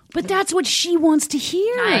 But that's what she wants to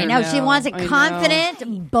hear. I know. She wants a I know.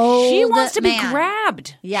 confident, bold She wants to be man.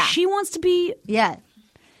 grabbed. Yeah. She wants to be. Yeah.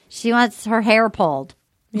 She wants her hair pulled.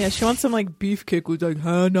 Yeah, she wants some like beef kick with like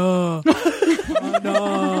Hannah.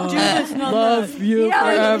 Love you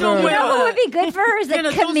forever. You know who would be good for her is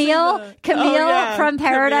like Camille from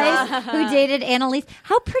Paradise, who dated Annalise.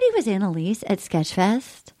 How pretty was Annalise at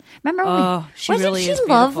Sketchfest? Remember? She wasn't really she is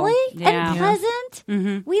beautiful. lovely Yeah. and pleasant?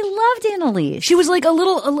 Mm-hmm. We loved Annalise. She was like a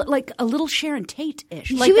little Sharon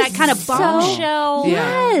Tate-ish, like was that kind of so- bombshell.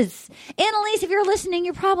 Yes. Annalise, if you're listening,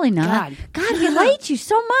 you're probably not. God, he liked you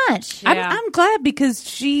so much. Yeah. I'm glad because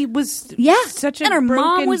she was such a And her broken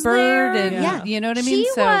mom was bird. there. And, you know what I mean? She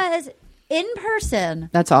So was in person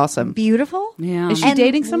that's awesome. beautiful. Yeah. Is she and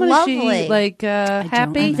dating someone? lovely. Is she like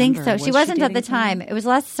happy? I think so. remember. She Was she wasn't at the dating time. It was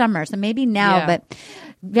last summer, so maybe now. Yeah. But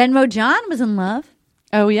Venmo John was in love.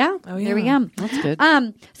 Oh yeah. There we go. That's good.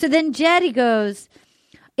 So then Jed, he goes,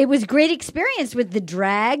 it was great experience with the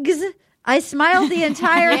drags. I smiled the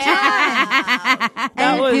entire time.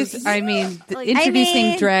 That was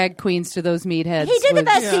Introducing drag queens to those meatheads. He did the was-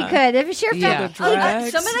 best he could. If she Yeah. Some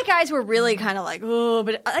of the guys were really kind of like, oh,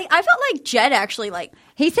 but I felt like Jed actually like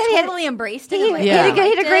he said totally embraced it. he and, like, had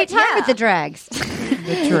a liked great it. time Yeah. with the drags.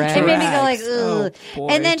 The drag. It made me go like, Oh, ugh. boy.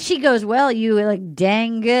 And then she goes, well, you look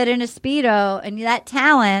dang good in a Speedo. And that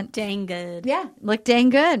talent, Dang good. yeah, looked dang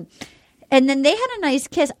good. And then they had a nice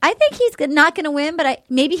kiss. I think he's not going to win, but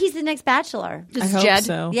maybe he's the next Bachelor. I hope Jed.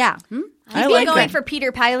 so. Yeah. I He's like going that. for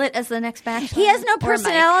Peter Pilot as the next Bachelor. He has no Or Mike.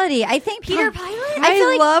 personality. I think Peter Pilot? I feel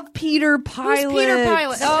like love Peter Pilot. Peter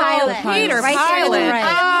Pilot? the pilot. Peter right there on the Pilot. right.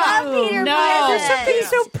 I love Peter no. Pilot. There's something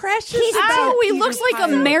so precious about he looks like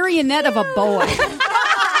a marionette of a boy.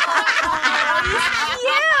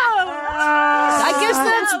 I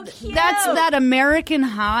guess that's that American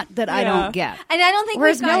hot that I don't get. And I don't think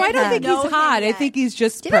Whereas we've No, gotten I don't to think know he's him hot. I yet. think he's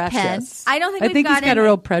just Depends. precious. I don't think I we've think he's gotten- got a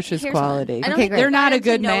real precious Here's one. quality. I don't Okay, think great. They're we've not a gotten to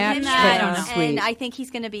good know match, him but yet, sweet. and I think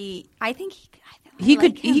he's going to be. I think He like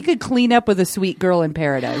could he could clean up with a sweet girl in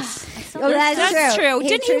paradise. Oh, that's true.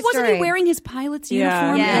 Didn't he? Wasn't he wearing his pilot's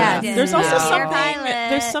uniform? Yeah. Yeah. There's also Yeah. something. Pilot.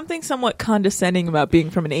 There's something somewhat condescending about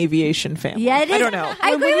being from an aviation family. Yeah, it is. I don't know.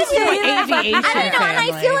 I agree with you. Aviation I don't know, and I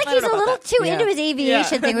family. feel like he's a little too Yeah. into his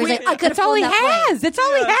aviation thing. Where he's like, I could That's all he has. That's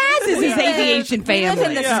all he has is his aviation we live in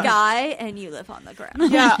family. the sky, and you live on the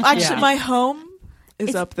ground. Yeah, actually, Yeah. my home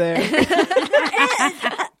is up there.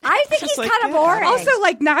 I think Just he's like, kind of yeah. boring. Also,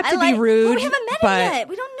 like, not to be rude, we haven't met but him yet.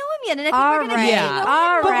 We don't know him yet, and I think All we're going to right. get Yeah. to know him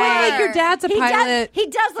All but when, right. like, your dad's a pilot. He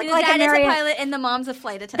does look His like dad a is a marionette. pilot, and the mom's a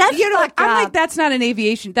flight attendant. That's You know, fucked I'm up. like, that's not an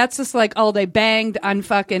aviation. That's just like, oh, they banged on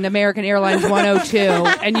fucking American Airlines 102,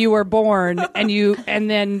 and you were born, and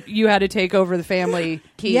then you had to take over the family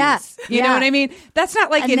keys. Yeah. You know Yeah. what I mean? That's not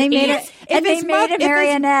like And an they made if- it- if and they his made mo- a if his-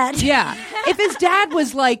 marionette. Yeah. If his dad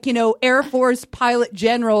was like, Air Force pilot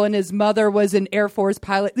general, and his mother was an Air Force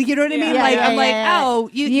pilot, you know what I mean? Yeah, like, yeah, I'm like, yeah. oh,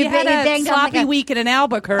 you You had a banged on sloppy like a- week in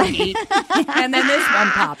Albuquerque. feet, and then this one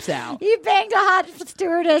pops out. You banged a hot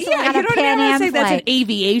stewardess. Yeah, on you a don't Pan even Am say that's an flight.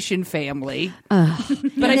 aviation family.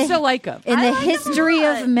 But I still like them. In the history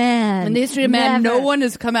of man. In the history of man, no Never. one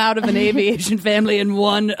has come out of an aviation family and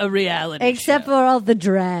won a reality Except show. for all the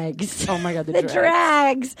drags. Oh my God, the the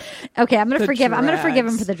drags. Okay, I'm gonna forgive. I'm gonna forgive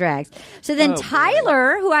him for the drags. So then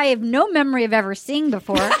Tyler, who I have no memory of ever seeing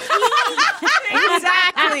before,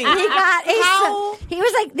 Exactly. he got he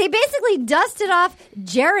was like they basically dusted off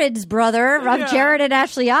Jared's brother of Jared and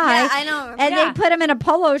Ashley Yeah, I know. and they put him in a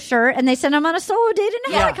polo shirt and they sent him on a solo date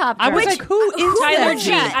in a helicopter. I was like, who is Tyler that?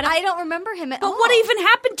 G? I don't remember him at all. But what even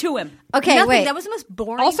happened to him? Okay, Nothing. wait. That was the most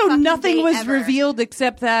boring. Also, fucking nothing date was ever. revealed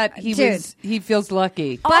except that he feels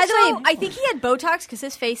lucky. By the Also, way- I think he had Botox because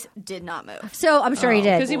his face did not move. So I'm sure he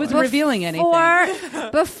did 'Cause he wasn't revealing anything.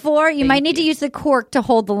 Before you might need to use the cork to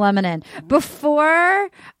hold the lemon in. Before,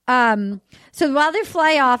 so while they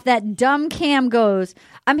fly off, that dumb Cam goes,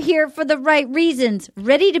 "I'm here for the right reasons,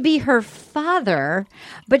 ready to be her father,"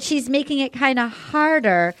 but she's making it kind of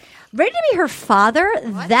harder. Ready to be her father?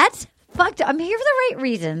 That's fucked up. I'm here for the right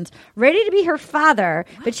reasons, ready to be her father,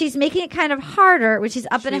 but she's making it kind of harder when she's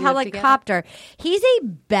up in a helicopter. He's a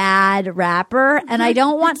bad rapper, and I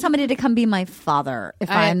don't want somebody to come be my father if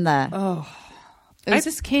I'm the Is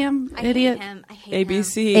this Cam, I idiot? hate him. I hate him.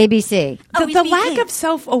 ABC. ABC. The lack of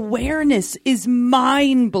self-awareness is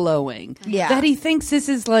mind-blowing. Yeah. That he thinks this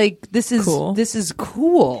is Cool. This is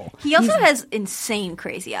cool. He also has insane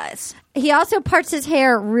crazy eyes. He also parts his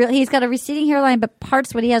hair. He's got a receding hairline, but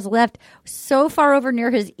parts what he has left so far over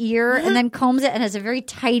near his ear, and then combs it and has a very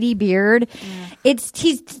tidy beard.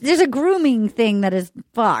 There's a grooming thing that is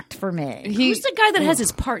fucked for me. Who's the guy that has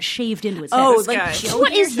his part shaved into his head? Oh, like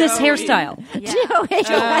What is this hairstyle?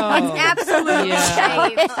 Absolutely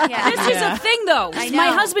shaved. Yeah. This is a thing, though. I My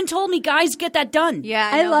know. husband told me guys get that done. Yeah,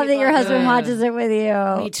 I know love that people your are- husband watches it with Me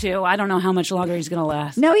you. too. I don't know how much longer he's going to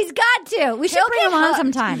last. No, he's got to. We should He'll bring get him on hooked.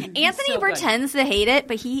 sometime. Anthony So good. pretends to hate it,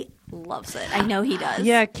 but he loves it. I know he does.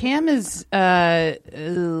 Yeah, Cam is.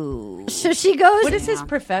 So she goes. What is his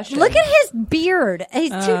profession? Look at his beard. He's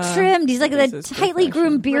too trimmed. He's like what is the his tightly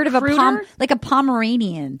groomed beard of Recruiter? like a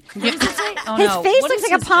Pomeranian. Oh, His no. face What looks is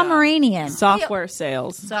like a his Pomeranian. software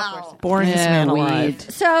sales. Wow. Boringest man alive. weed.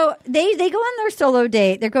 So they go on their solo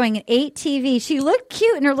date. They're going at 8 TV. She looked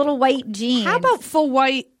cute in her little white jeans. How about full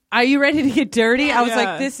white? Are you ready to get dirty? I was Yeah.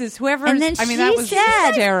 like, this is whoever. And then I mean, she that was said-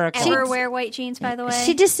 hysterical. Ever wear white jeans, by the way?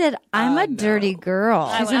 She just said, "I'm a dirty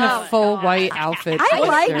girl." She's in a full white outfit. I She's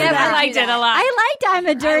like dirty. that. I liked it a lot. I liked I'm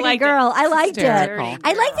a dirty liked it. girl. I liked it. Hysterical.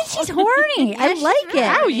 I like that she's horny. I like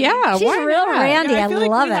it. Oh yeah, She's why real not? randy. I I feel like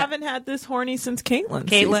love we it. haven't had this horny since Caitlyn.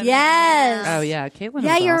 Caitlyn. Yes. Oh yeah, Caitlyn.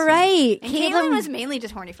 Yeah, was you're awesome. right. And Caitlyn was mainly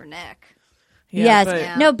just horny for Nick. Yes.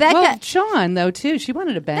 but- No, Becca. Well, Sean though too. She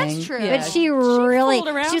wanted to bang. That's true. Yeah. But she really, fooled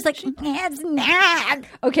around. she was like, "It's not."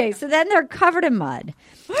 Okay, so then they're covered in mud,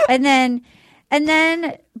 and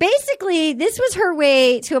then basically this was her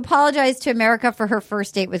way to apologize to America for her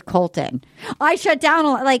first date with Colton. I shut down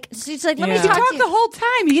a lot. Like she's like, "Let me You talk talked to the you." whole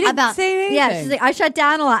time. You didn't About say anything. yeah, she's like, I shut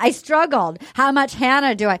down a lot. I struggled. How much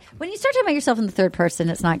Hannah do I? When you start talking about yourself in the third person,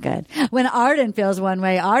 it's not good. When Arden feels one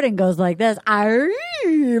way, Arden goes like this,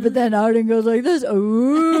 but then Arden goes like this,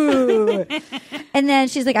 ooh. And then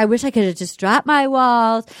she's like, I wish I could have just dropped my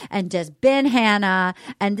walls and just been Hannah,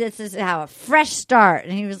 and this is how a fresh start.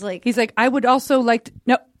 And he was like, He's like, I would also like to.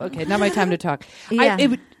 No, okay, not my time to talk. Yeah.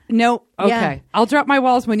 No, okay. Yeah. I'll drop my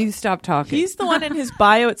walls when you stop talking. He's the one in his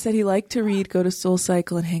bio. It said he liked to read, go to Soul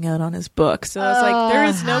Cycle, and hang out on his book. So it's like there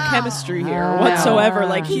is no chemistry here whatsoever.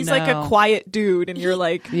 Like he's like a quiet dude, and you're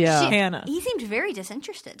like Hannah. He seemed very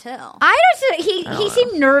disinterested too. I don't. He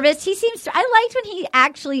seemed nervous. He seems. I liked when he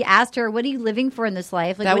actually asked her, "What are you living for in this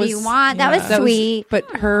life? Like, what do you want?" That was sweet. But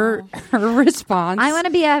her response, I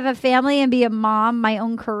want to have a family and be a mom, my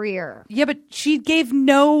own career. Yeah, but she gave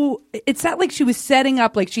no. It's not like she was setting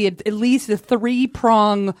up. Like she had at least a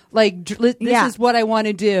 3-prong. Like this is what I want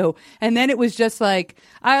to do, and then it was just like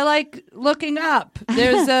I like looking up.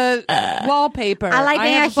 There's a wallpaper. I like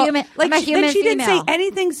being have a human. Like I'm a human she didn't say female.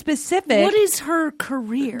 anything specific. What is her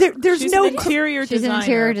career? There's She's no an interior She's designer. an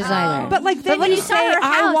interior designer. But like then when you you saw say her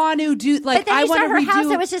I house- want to do like but then I you saw want to her house redo.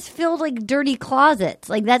 that was just filled like dirty closets.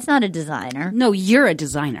 Like that's not a designer. No, you're a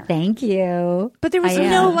designer. Thank you. But there was I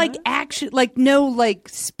no am. like action, like no like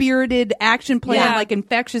spirited action plan, Yeah. like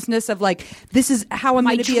infectiousness of of like, this is how I'm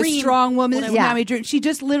going to be a strong woman. This is how my dream. She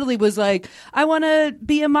just literally was like, I want to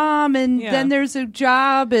be a mom, and then there's a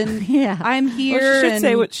job, and I'm here. Well, she should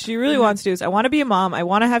say what she really wants to do is, I want to be a mom. I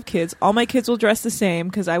want to have kids. All my kids will dress the same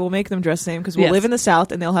because I will make them dress the same because we'll live in the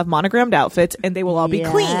South, and they'll have monogrammed outfits, and they will all be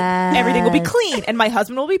clean. Everything will be clean, and my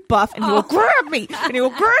husband will be buff, and he will grab me, and he will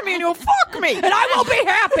grab me, and he will fuck me, and I will be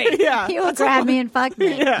happy. He will grab me and fuck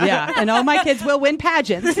me. Yeah, and all my kids will win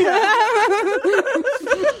pageants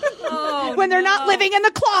when they're not living in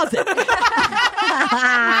the closet.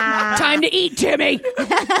 Time to eat, Timmy.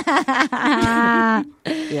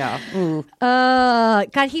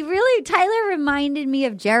 God, Tyler reminded me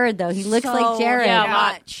of Jared, though. He looks like Jared.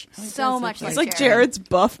 So much He's like Jared's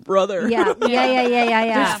buff brother. Yeah.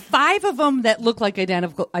 There's 5 of them that look like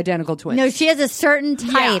identical twins. No, she has a certain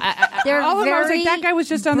type. They're all of them, I was very like, that guy was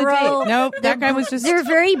just on the date. Nope, that guy was just... They're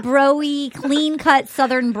very bro-y, clean-cut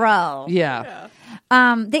Southern bro. Yeah.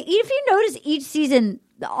 If you notice, each season,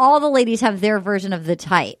 all the ladies have their version of the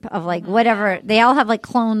type of like whatever. They all have like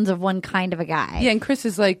clones of one kind of a guy. Yeah, and Chris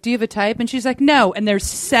is like, "Do you have a type?" And she's like, "No." And there's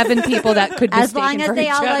 7 people that could as mistake long as for they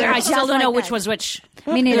each all other. look I still don't know like which that. was which.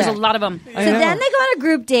 Me neither. There's a lot of them. So then they go on a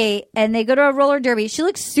group date and they go to a roller derby. She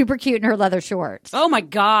looks super cute in her leather shorts. Oh my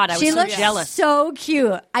God, I was She so looks jealous. so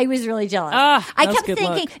cute. I was really jealous. I kept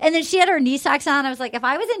thinking, and then she had her knee socks on. I was like, if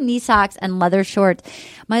I was in knee socks and leather shorts,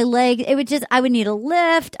 my leg, I would need a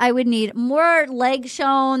lift. I would need more leg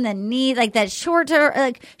shown than knee, like that shorter.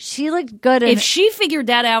 Like she looked good. If she figured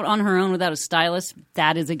that out on her own without a stylist,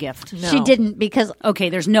 that is a gift. She didn't because okay,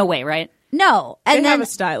 there's no way, right? No, and They then have a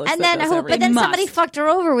stylist and that then does but everything. then Must. somebody fucked her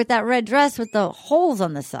over with that red dress with the holes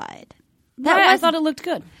on the side. I thought it looked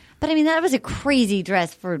good. But I mean, that was a crazy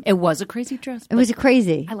dress for. It was a crazy dress. It was a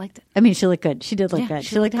crazy. I liked it. I mean, she looked good. She did look good.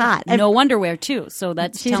 She looked hot. No underwear too. So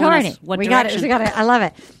that's She's telling horny. us what we direction. got it. I love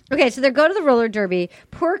it. Okay, so they go to the roller derby.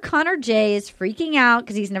 Poor Connor J is freaking out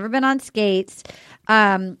because he's never been on skates.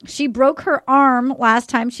 She broke her arm last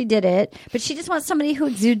time she did it, but she just wants somebody who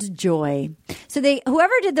exudes joy. So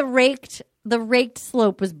whoever did the raked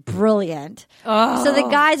slope was brilliant. Oh. So the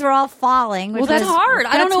guys were all falling. Which Well, that's was hard.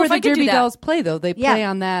 I don't know where if I the could do Derby that. dolls play though. They play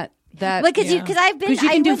on that. Because I've been. Because you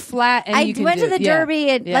can do flat and I you can went do to the Derby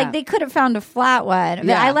and like they could have found a flat one. But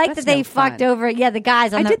Yeah, I like that's that they no fucked fun. over. Yeah, the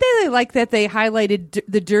guys. I did really like that they highlighted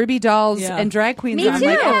the Derby dolls and drag queens Me on too.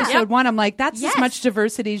 like Yeah. episode 1. I'm like, that's Yes. as much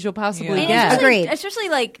diversity as you'll possibly And get. Agreed. Especially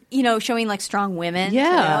like, showing like strong women.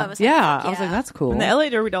 Yeah, It was like, I was like, that's cool. And the LA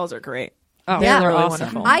Derby dolls are great. Oh, Yeah. they're really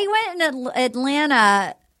awesome. wonderful. I went in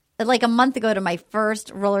Atlanta like a month ago to my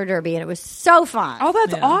first roller derby, and it was so fun. Oh,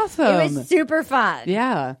 that's awesome. It was super fun.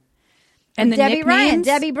 Yeah. And the Debbie Ryan, nicknames?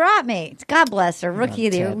 Debbie brought me. God bless her. Rookie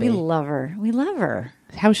of the year. Debbie. We love her. We love her.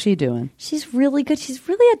 How's she doing? She's really good. She's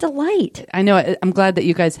really a delight. I know. I'm glad that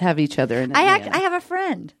you guys have each other. In I Atlanta. have a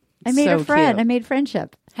friend. I made So a friend. cute. I made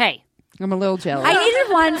friendship. Hey, I'm a little jealous. I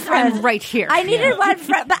needed one friend. I'm right here. I needed one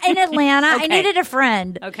friend. But in Atlanta, I Okay. needed a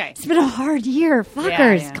friend. Okay. It's been a hard year.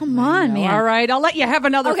 Fuckers. yeah. Come on, man. All right, I'll let you have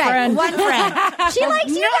another Okay, friend. one friend. She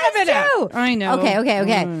likes you None of guys it too. I know.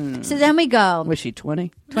 Okay. So then we go. Was she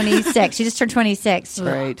 20? 26. She just turned 26.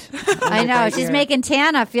 Great. I know. She's making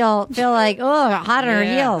Tana feel like, hot on her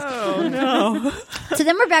heels. Oh no! So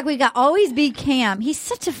then we're back. We got Always Be Cam. He's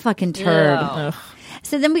such a fucking turd.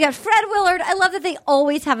 So then we got Fred Willard. I love that they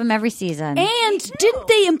always have him every season. and didn't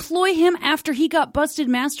they employ him after he got busted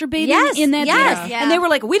masturbating Yes, in that yes. dinner? Yeah. And they were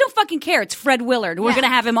like, we don't fucking care. It's Fred Willard. We're Yeah. going to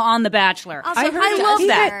have him on The Bachelor. Also, I her love dress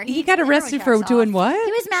that. there. He got arrested for doing what?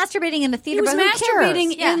 he was masturbating in the theater. He was but who cares?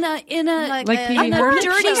 masturbating in a Like Pee Wee in a Herman?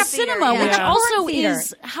 dirty Theater. cinema, Yeah. which Yeah. also Porn theater.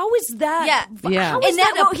 is how is that? Yeah. How is And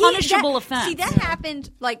that a well, punishable offense? See, that happened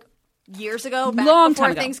like years ago, back Long before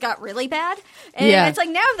time ago. things got really bad. And Yeah. it's like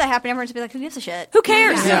now if that happened, everyone's be like, who gives a shit? Who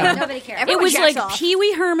cares? Yeah. Nobody cares. It Everyone was jacks like off. Pee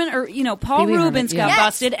Wee Herman or Paul Pee Wee Herman, Rubens yeah. got Yes.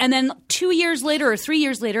 busted, and then 2 years later or 3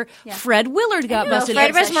 years later, Fred Willard got know, busted. Fred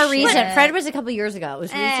It's was more a recent. shit. Fred was a couple years ago. It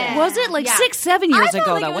was recent. Was it like Yeah. 6-7 years I felt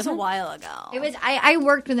ago? like That it was a wasn't. while ago. It was. I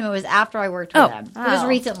worked with him. It was after I worked with him. It was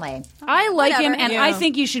recently. I like him, Whatever. and Yeah. I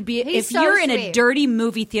think you should be. He's if so you're in a sweet. dirty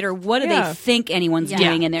movie theater, what do Yeah. they think anyone's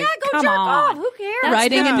doing in there? Yeah, go Come jerk on. off. Who cares? That's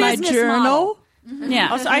Writing the in my business journal. model. Yeah.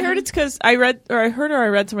 Also, I heard it's because I read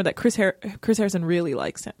somewhere that Chris Harrison really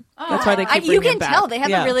likes him. That's why they keep you bringing can him back. tell they have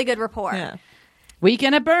Yeah. a really good rapport. Yeah.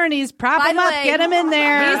 Weekend at Bernie's. Prop By him the up. way- Get him in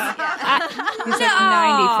there. He's like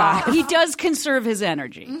 95. He does conserve his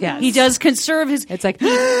energy. Yes. He does conserve his. It's like,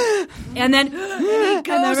 And then he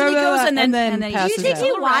goes and then and then he passes Do you think out.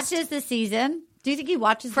 he watches the season? Do you think he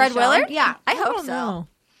watches Fred the show? Willard? Yeah. I hope so. No.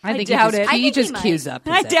 I think doubt it. I He think just he might. cues up.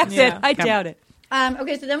 his I doubt ex. it. I doubt it.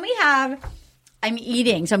 Okay, so then we have. I'm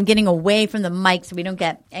eating, so I'm getting away from the mic so we don't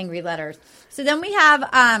get angry letters. So then we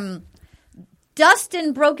have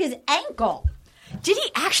Dustin broke his ankle. Did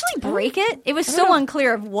he actually break it? It was so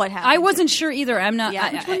unclear of what happened. I wasn't sure either. I'm not.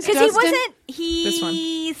 Because he wasn't. This one.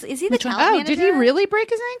 Is he the talent manager? Did he really break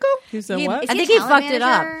his ankle? He's a what? I think he fucked it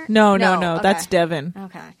up. No. Okay. That's Devin.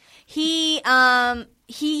 Okay. Because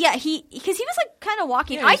he was like kind of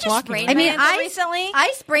walking. Yeah, I he's just walking. sprained I mean, my ankle recently.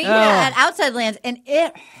 I sprained it at Outside Lands, and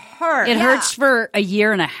it hurt. It hurts for a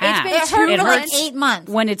year and a half. It's been It two hurt months. like 8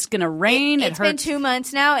 months. When it's going to rain, It's it been hurts. 2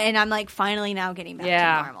 months now, and I'm like finally now getting back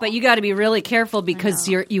to normal. But you got to be really careful because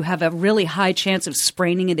you have a really high chance of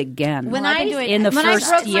spraining it again. When I've been doing in the when first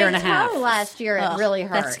I broke year my and a half. toe last year, it really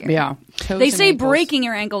hurt. that's scary. Yeah. They say breaking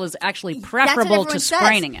your ankle is actually That's what preferable everyone to says.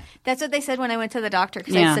 spraining it. That's what they said when I went to the doctor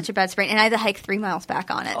because I Yeah. had such a bad sprain, and I had to hike 3 miles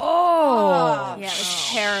back on it. Oh. Yeah, it was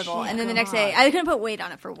terrible. And then the next day, I couldn't put weight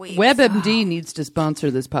on it for weeks. WebMD needs to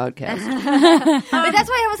sponsor this podcast. But that's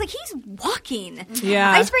why I was like, he's walking.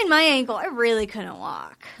 Yeah. I sprained my ankle. I really couldn't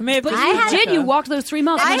walk. But you did. You walked those 3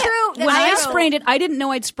 miles. That's true. When That's I true. sprained it, I didn't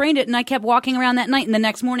know I'd sprained it, and I kept walking around that night. And the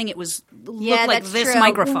next morning, it was looked like that's this true.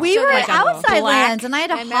 microphone. We So were like at a Outside black- Lands, and I had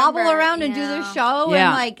to I hobble remember, around and do the show, Yeah.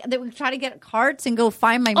 and like they would try to get carts and go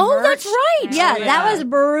find my Oh, merch. that's right. Yeah, that was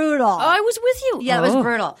brutal. Oh, I was with you. Yeah, it was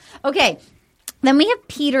brutal. Okay. Then we have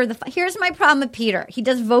Peter. Here's my problem with Peter. He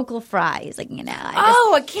does vocal fry. He's like,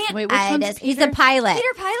 I can't. Wait, which one's he's a pilot.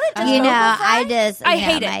 Peter Pilot does You know, vocal fry? I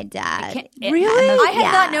hate it. my dad. Really? I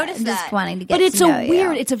had not noticed I'm just that. wanting to get But it's to a know you.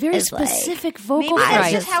 weird. It's a very It's like, specific vocal Maybe fry.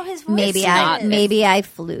 that's just how his voice maybe is. I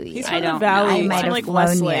flew you. He's I from the don't Valley. know. I He's might from have like flown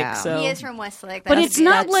Westlake. you. So He is from Westlake. But That's it's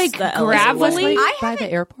not that's like the LA gravelly. By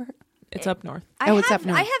the airport? it's up north. it's up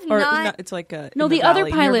north. I have Or not. no, it's like No, in the other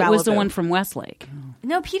valley, near pilot was the Malibu. one from Westlake.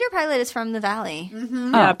 No, Peter Pilot is from the Valley.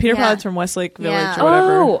 Yeah, Peter Yeah. Pilot's from Westlake Village Yeah. or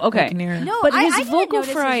whatever. Oh, okay. Like near- No, But I his didn't vocal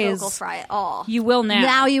notice fry his is- vocal fry at all. You will now.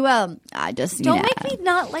 Now you will. I just Don't make me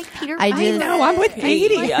not like Peter I Pilot. just- No, I'm with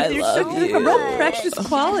Katie. I There's love something you. a real precious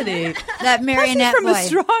quality. that marionette from a voice.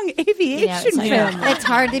 strong aviation It's, like, family. it's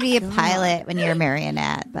hard to be a pilot when you're a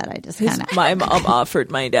marionette, but I just kind of. My mom offered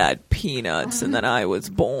my dad peanuts, and then I was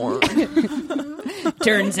born.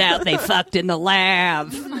 Turns out they fucked in the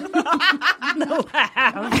lab.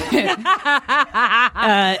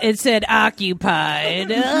 It said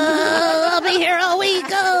occupied. I'll be here all week.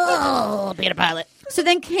 Oh, Peter Pilot. So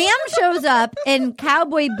then Cam shows up in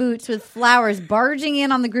cowboy boots with flowers, barging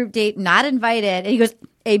in on the group date, not invited. And he goes,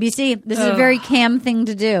 ABC, this is a very Cam thing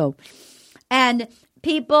to do. And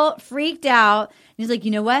people freaked out. He's like,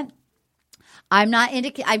 you know what? I'm not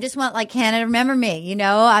into, I just want like Hannah to remember me. You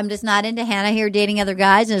know, I'm just not into Hannah here dating other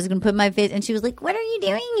guys. And I was going to put my face. And she was like, what are you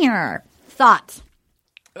doing here? Thoughts?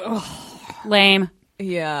 Lame.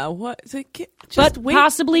 Yeah, what? It's like, But wait,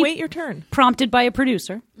 possibly wait your turn. Prompted by a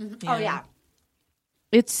producer. Oh, yeah.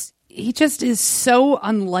 He just is so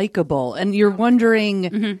unlikable, and you're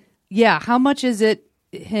wondering, how much is it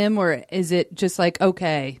him, or is it just like,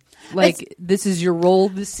 okay, like this is your role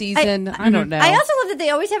this season? I don't know. I also love that they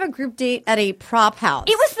always have a group date at a prop house.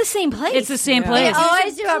 It was the same place. It's the same They place.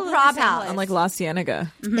 always do a prop house. Unlike La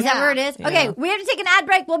Cienega. Is that where it is? Okay, we have to take an ad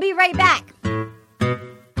break. We'll be right back.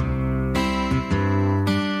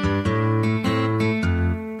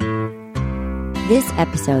 This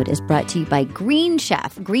episode is brought to you by Green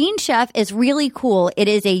Chef. Green Chef is really cool. It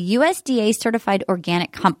is a USDA certified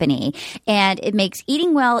organic company, and it makes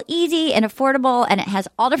eating well easy and affordable, and it has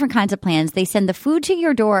all different kinds of plans. They send the food to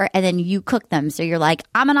your door, and then you cook them. So you're like,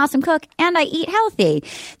 I'm an awesome cook, and I eat healthy.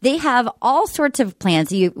 They have all sorts of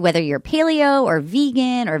plans, whether you're paleo or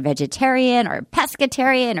vegan or vegetarian or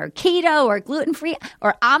pescatarian or keto or gluten-free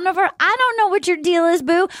or omnivore. I don't know what your deal is,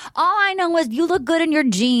 boo. All I know is you look good in your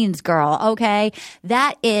jeans, girl, okay?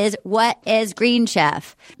 That is what is Green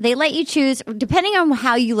Chef. They let you choose, depending on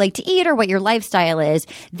how you like to eat or what your lifestyle is,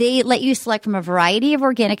 they let you select from a variety of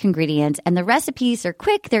organic ingredients, and the recipes are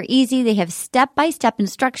quick, they're easy, they have step-by-step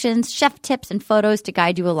instructions, chef tips, and photos to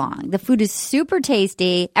guide you along. The food is super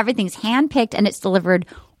tasty, everything's hand-picked, and it's delivered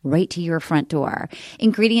right to your front door.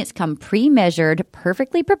 Ingredients come pre-measured,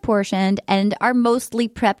 perfectly proportioned, and are mostly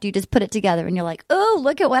prepped. You just put it together and you're like, oh,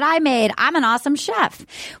 look at what I made. I'm an awesome chef.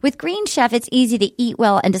 With Green Chef, it's easy to eat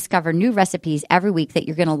well and discover new recipes every week that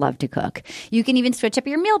you're going to love to cook. You can even switch up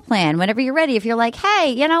your meal plan whenever you're ready. If you're like, hey,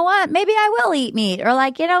 you know what? Maybe I will eat meat. Or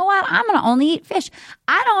like, you know what? I'm going to only eat fish.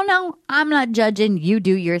 I don't know. I'm not judging. You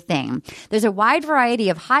do your thing. There's a wide variety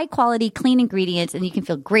of high quality, clean ingredients, and you can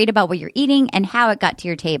feel great about what you're eating and how it got to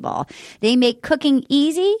your table. table. They make cooking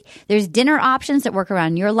easy. There's dinner options that work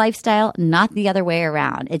around your lifestyle, not the other way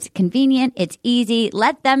around. It's convenient. It's easy.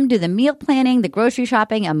 Let them do the meal planning, the grocery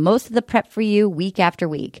shopping, and most of the prep for you week after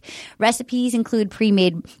week. Recipes include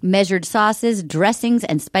pre-made measured sauces, dressings,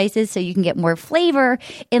 and spices so you can get more flavor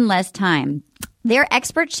in less time. Their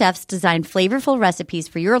expert chefs design flavorful recipes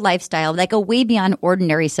for your lifestyle that go way beyond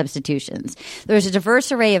ordinary substitutions. There's a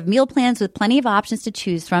diverse array of meal plans with plenty of options to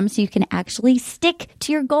choose from so you can actually stick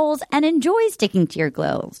to your goals and enjoy sticking to your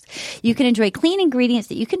goals. You can enjoy clean ingredients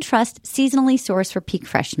that you can trust, seasonally sourced for peak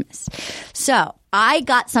freshness. So I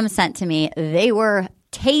got some sent to me. They were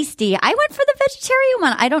tasty. I went for the vegetarian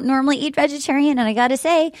one. I don't normally eat vegetarian, and I gotta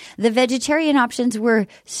say, the vegetarian options were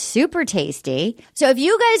super tasty. So if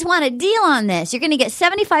you guys want a deal on this, you're gonna get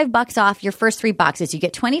 $75 off your first 3 boxes. You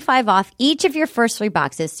get $25 off each of your first 3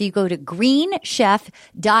 boxes. So you go to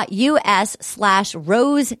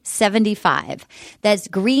greenchef.us/rose75. That's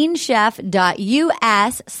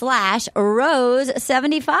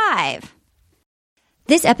greenchef.us/rose75.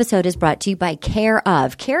 This episode is brought to you by Care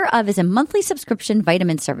Of. Care Of is a monthly subscription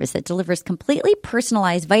vitamin service that delivers completely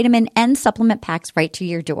personalized vitamin and supplement packs right to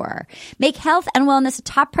your door. Make health and wellness a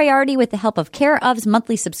top priority with the help of Care Of's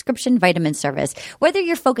monthly subscription vitamin service. Whether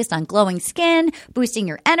you're focused on glowing skin, boosting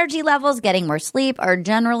your energy levels, getting more sleep, or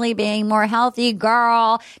generally being more healthy,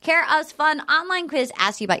 girl, Care Of's fun online quiz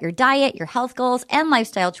asks you about your diet, your health goals, and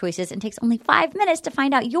lifestyle choices and takes only 5 minutes to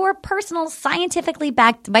find out your personal, scientifically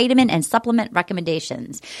backed vitamin and supplement recommendations.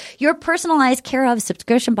 Your personalized Care Of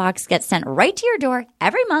subscription box gets sent right to your door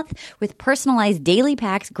every month with personalized daily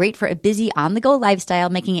packs, great for a busy on-the-go lifestyle,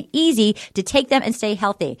 making it easy to take them and stay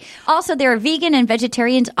healthy. Also, there are vegan and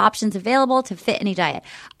vegetarian options available to fit any diet.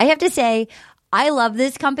 I have to say, I love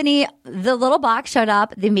this company. The little box showed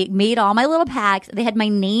up. They made all my little packs. They had my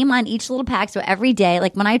name on each little pack. So every day,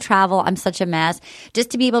 like when I travel, I'm such a mess. Just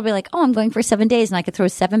to be able to be like, oh, I'm going for 7 days, and I could throw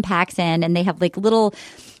 7 packs in, and they have like little,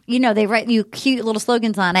 they write you cute little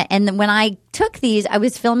slogans on it. And then when I took these, I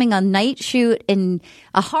was filming a night shoot in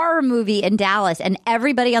a horror movie in Dallas, and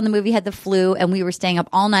everybody on the movie had the flu, and we were staying up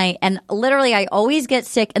all night. And literally, I always get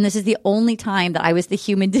sick, and this is the only time that I was the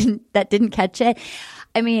human that didn't catch it.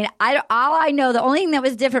 I mean, all I know, the only thing that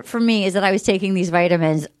was different for me is that I was taking these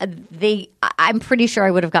vitamins. I'm pretty sure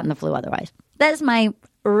I would have gotten the flu otherwise. That's my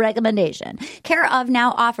recommendation. Care Of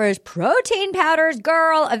now offers protein powders,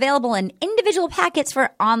 girl, available in individual packets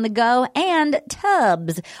for on the go, and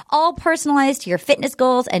tubs, all personalized to your fitness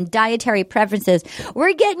goals and dietary preferences.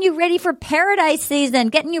 We're getting you ready for paradise season,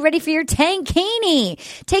 getting you ready for your tankini.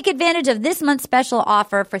 Take advantage of this month's special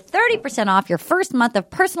offer for 30% off your first month of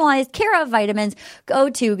personalized Care Of vitamins.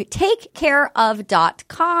 Go to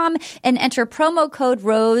takecareof.com and enter promo code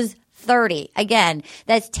ROSE30. Again,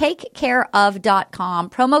 that's takecareof.com.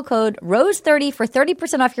 Promo code ROSE30 for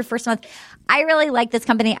 30% off your first month. I really like this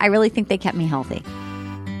company. I really think they kept me healthy.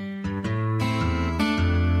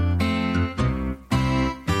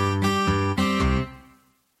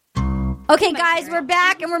 Okay, guys, we're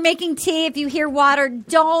back and we're making tea. If you hear water,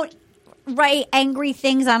 don't write angry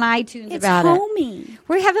things on iTunes about it. It's homey.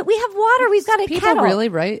 We have water. We've got a People kettle. really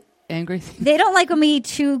write angry things. They don't like when we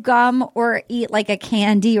chew gum or eat like a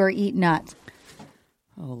candy or eat nuts.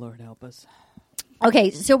 Oh, Lord help us.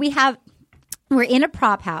 Okay, so we're in a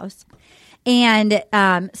prop house. And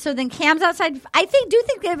so then Cam's outside. I do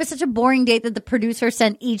think it was such a boring date that the producer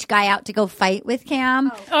sent each guy out to go fight with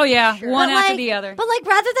Cam. Oh, yeah. Sure. One But after like- the other. But like,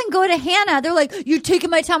 rather than go to Hannah, they're like, "You're taking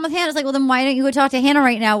my time with Hannah." It's like, well, then why don't you go talk to Hannah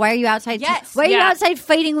right now? Why are you outside? Yes. Why are you Yeah. outside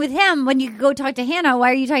fighting with him when you could go talk to Hannah? Why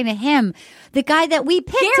are you talking to him? The guy that we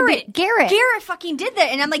picked. Garrett. Garrett. Garrett fucking did that.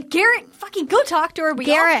 And I'm like, Garrett, fucking go talk to her.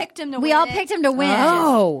 We all picked him to win. We all picked him to win.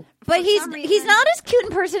 Oh. But he's some he's reason. not as cute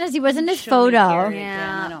in person as he was in his photo.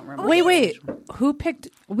 Yeah. I don't remember. Wait. Who picked?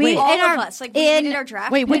 We All in of our- us. Like, we in- did our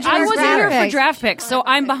draft. Wait, which I was wasn't here draft for draft picks, so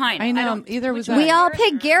I'm behind. I know. Either was We I. all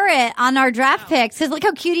picked Garrett on our draft picks because look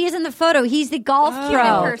how cute he is in the photo. He's the golf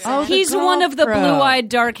pro. person. Oh, He's the one of the golf pro. blue-eyed,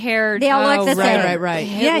 dark-haired. They all look the same. Right.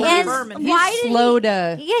 Yeah, Hitler. and why did slow he? to-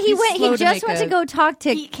 Yeah, he he's went. slow He to just make went a- to go talk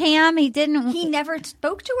to Cam. He didn't. He never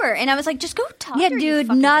spoke to her. And I was like, just go talk Yeah, to her. you dude,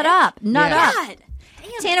 fucking nut bitch. up, nut Yeah. up. God.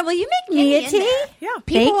 Damn. Tana, will you make me a in tea? there. Yeah.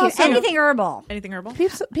 Thank you. also- Anything herbal. Anything herbal?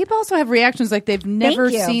 People also have reactions like they've never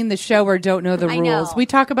you. seen the show or don't know the I rules. know. We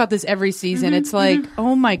talk about this every season. It's like,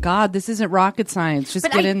 oh my God, this isn't rocket science. Just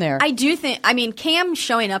But get in there. I do think, Cam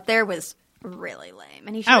showing up there was really lame.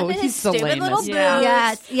 And he showed up in his he's the stupid little lamest.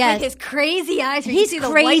 boots. Yes. With his crazy eyes. You He's can see the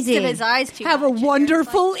crazy. whites of his eyes too Have a much.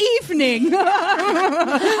 wonderful evening.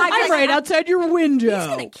 I'm right outside your window. He's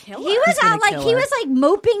going to kill He was gonna out like kill he her. was like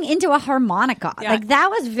moping into a harmonica. Yeah. Like that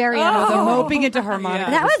was very The unalluring. moping into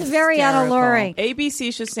harmonica. Yeah. That was very hysterical. unalluring.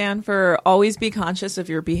 ABC should stand for always be conscious of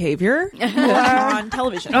your behavior on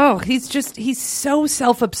television. Oh, he's so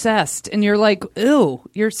self-obsessed, and you're like, ew,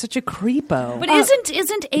 you're such a creepo. But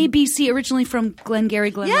isn't ABC originally from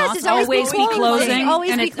Glengarry Glen Yes, Ross? it's always be closing.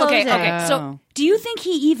 Always be closing. Okay. So Oh. do you think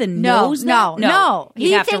he even No, knows no, that? no.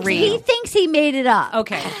 You'd have to read. He thinks he made it up.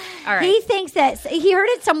 Okay. All right. He thinks that he heard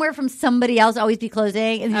it somewhere from somebody else. Always be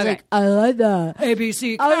closing, and he's Okay. like, "I like that."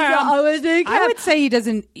 ABC. I would say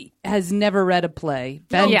he has never read a play.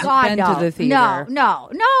 Been, Yeah. God, been no. to the theater. No.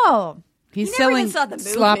 He's He never selling even saw the movie.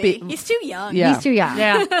 sloppy. He's too young. Yeah. He's too young.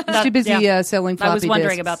 Yeah. He's too busy selling floppy I was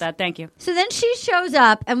wondering disks. about that. Thank you. So then she shows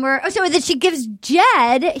up, and so then she gives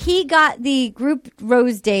Jed. He got the group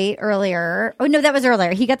rose date earlier. Oh no, that was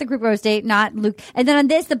earlier. He got the group rose date, not Luke. And then on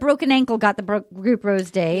this, the broken ankle got the group rose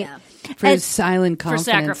date. Yeah. For his silent For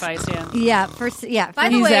confidence. sacrifice, yeah. Yeah. By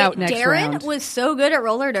the He's way, out next Darren round. was so good at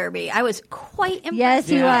roller derby. I was quite impressed. Yes,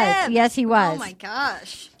 he with was. him. Yes, he was. Oh my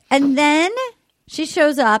gosh. And then she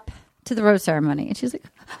shows up to the rose ceremony, and she's like,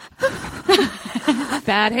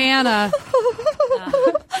 Bad Hannah.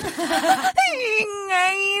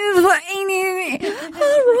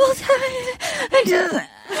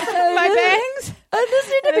 My bangs.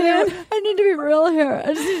 I need to be real here.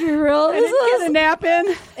 I just need to be real. Get a nap in.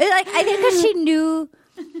 Like I think because she knew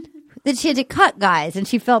that she had to cut guys, and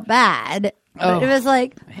she felt bad. Oh. But it was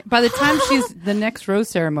like, By the time she's the next rose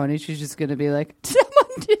ceremony, she's just going to be like, "Someone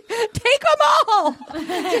take them all.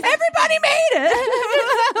 Everybody made it.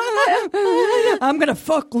 I'm going to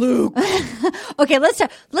fuck Luke." okay, let's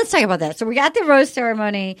talk about that. So we got the rose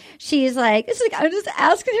ceremony. She's like, I'm just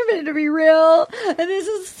asking him to be real, and this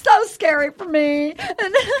is so scary for me.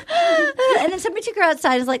 And then somebody took her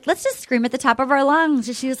outside and was like, let's just scream at the top of our lungs.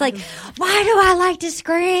 And she was like, why do I like to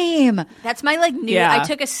scream? That's my like new. Yeah. I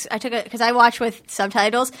took it because I watch with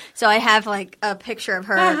subtitles, so I have like a picture of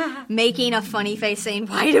her making a funny face, saying,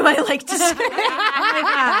 "Why do I like to scream?"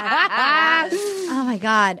 Oh my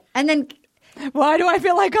god! And then Why do I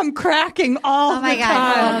feel like I'm cracking all oh my the god!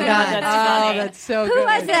 time? Oh god! That's so Who good.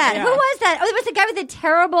 was that? Yeah. Who was that? Oh, it was the guy with the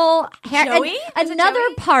terrible hair. Joey? And Was it another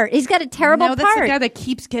Joey? part. He's got a terrible No, that's part. the guy that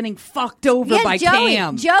keeps getting fucked over Yeah, by Joey.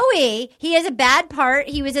 Cam. Joey, he has a bad part.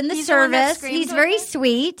 He was in the He's the one that service. screams He's with very her?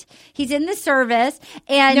 sweet. He's in the service,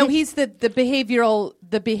 and No, he's the behavioral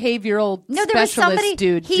No, there was specialist somebody-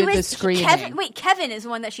 dude. he Did was- the screaming. Kevin is the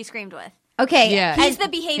one that she screamed with. okay. Yeah. and- He's the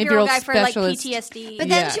behavioral guy for like specialist. PTSD. But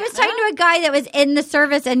then Yeah. she was talking to a guy that was in the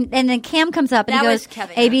service, and then Cam comes up and That he was goes,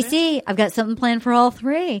 Kevin. ABC, I've got something planned for all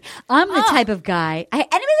three. I'm the type of guy.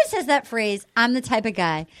 Anybody that says that phrase, I'm the type of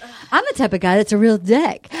guy. I'm the type of guy that's a real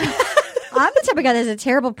dick. I'm the type of guy that has a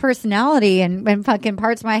terrible personality and fucking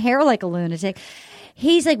parts my hair like a lunatic.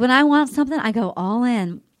 He's like, when I want something, I go all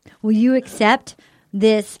in. Will you accept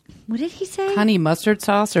this? What did he say? Honey mustard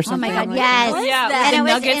sauce or Oh something. my god! like Yes, What is Yeah, that? and it the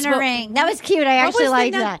was nuggets, in a but- ring. That was cute. I actually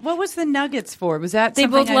liked that. What was the nuggets for? Was that They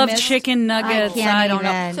something both I love missed? chicken nuggets. can't I don't know.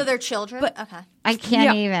 even. So they're children. Okay. I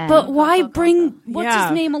can't even. But why bring what's Yeah.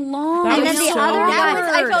 his name along? That And was then the so other weird.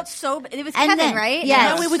 guy- I felt so. It was And Kevin, then- right?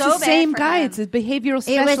 yes. I No, it was so the bad same for guy. him. It's a behavioral It was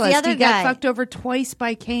the specialist. other He got guy. fucked over twice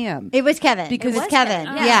by Cam. It was Kevin. Because it was it's Kevin.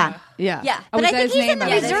 Kevin. Yeah. Yeah. Yeah. Oh, But was I that think his he's in name? the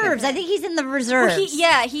I was- reserves. I think he's in the reserves. Well,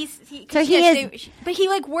 he's So he is- but he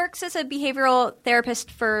like works as a behavioral therapist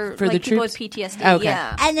for For like the people troops? with PTSD. Okay.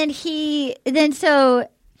 Yeah. And then so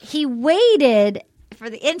he waited for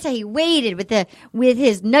the inside. He waited with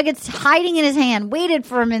his nuggets hiding in his hand. Waited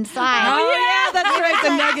for him inside. Oh, yeah, that's right.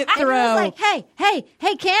 The nugget And he throw. was like,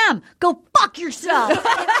 hey, Cam, go fuck yourself.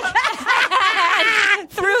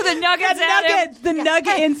 Threw the nuggets at him. The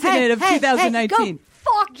nugget incident of Hey, 2019. go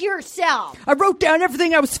fuck yourself. I wrote down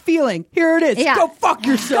everything I was feeling. Here it is. Yeah. Go fuck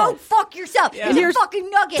Go yourself. fuck yourself. And It's here's a fucking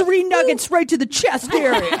nugget. 3 nuggets right to the chest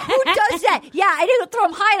area. Who does that? Yeah, I didn't throw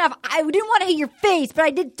them high enough. I didn't want to hit your face, but I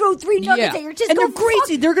did throw 3 nuggets at your chest. And Go they're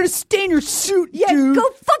greasy. They're going to stain your suit, Yeah, dude. go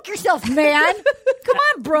fuck yourself, man. Come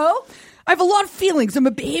on, bro. I have a lot of feelings. I'm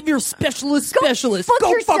a behavioral specialist. Go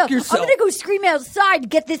fuck yourself. I'm gonna go scream outside to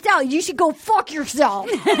get this out. You should go fuck yourself.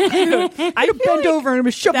 I could bend over and I'm going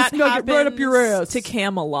to shove this That nugget right up your happens ass. to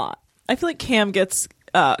Cam a lot. I feel like Cam gets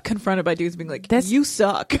confronted by dudes being like, That's- "You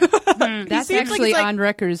suck." That's seems like actually he's like- on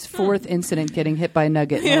record his 4th incident getting hit by a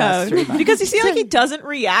nugget in the Yeah, last 3 months. because you see, like he doesn't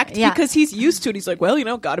react Yeah. because he's used to it. He's like, "Well,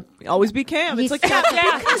 gotta always be Cam." He's It's like, such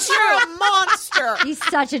yeah, because you're a monster. He's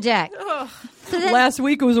such a dick. So then, Last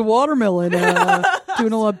week it was a watermelon.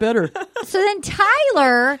 Doing a lot better. So then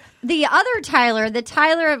Tyler, the other Tyler, the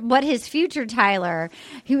Tyler of what his future Tyler,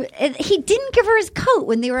 he didn't give her his coat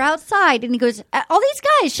when they were outside, and he goes, all these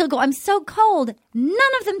guys, she'll go, I'm so cold.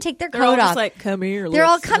 None of them take their They're coat all off. just like, come here. They're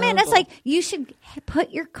all let's come in. It's snuggle. like, you should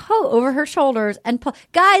put your coat over her shoulders and pull.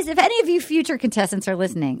 Guys, if any of you future contestants are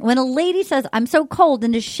listening, when a lady says, I'm so cold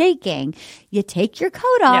and is shaking, you take your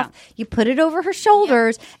coat off, you put it over her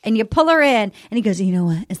shoulders, and you pull her in. And he goes, you know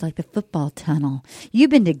what? It's like the football tunnel. You've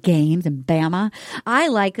been to games in Bama. I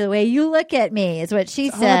like the way you look at me, is what she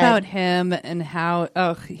said. All about him and how,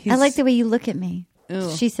 I like the way you look at me. Ew.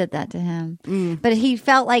 She said that to him. But he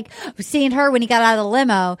felt like seeing her when he got out of the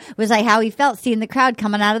limo was like how he felt seeing the crowd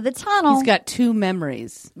coming out of the tunnel. He's got two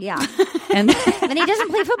memories. Yeah. And And he doesn't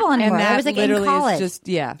play football anymore. that It was like in literally college. is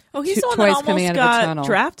just, Oh, he's two the one toys that coming almost out of the got tunnel.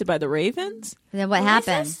 drafted by the Ravens. And then what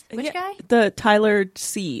happened? Which guy? The Tyler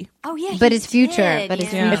C. Oh yeah, But he his future. did, But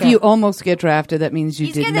his yeah. future. If you almost get drafted, that means you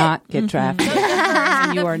He's did gonna- not get drafted.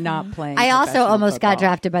 And you are not playing. I also professional almost got football.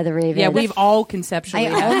 drafted by the Ravens. Yeah, we've all conceptually.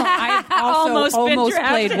 I I've also almost been almost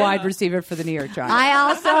played drafted. wide receiver for the New York Giants. I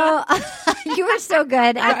also. You were so good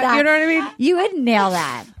at that. You know what I mean? You would nail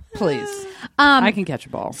that. Please, I can catch a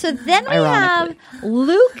ball. So then we Ironically. have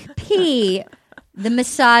Luke P, the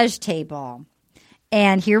massage table.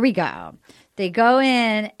 And here we go. They go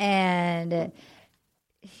in and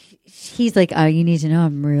he's like, oh, you need to know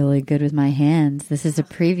I'm really good with my hands. This is a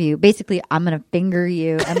preview. Basically, I'm going to finger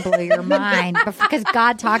you and blow your mind because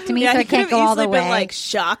God talked to me, so I he can't could've go all the easily been way. like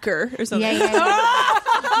shocker or something. yeah.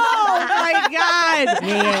 Oh my God!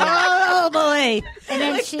 Oh boy! And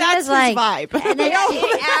then she That's was like, his vibe. and then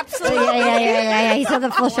she Absolutely. yeah. He's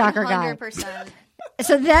the full shocker guy. 100%.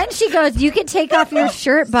 So then she goes, you can take off your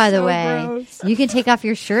shirt, by the way. gross. You can take off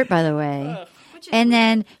your shirt, by the way. And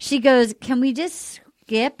then she goes, can we just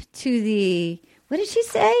skip to the, what did she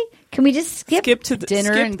say? Can we just skip To the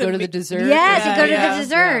Dinner skip and the go to the me- dessert. Yes, and go to yeah. the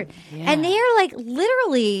dessert. Yeah. And they are like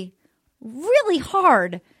literally really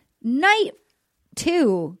hard. Night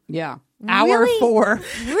 2. Yeah. Hour Really? 4.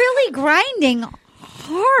 Really grinding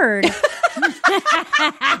hard.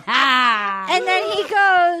 And then he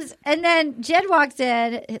goes, and then Jed walks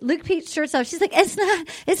in. Luke Pete's shirt's off. She's like, it's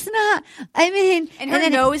not. I mean, And her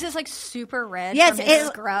then nose is like super red. yes, from his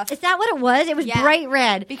scruff. is that what it was? It was Yeah. bright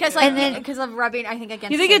red. Because and then because of rubbing, I think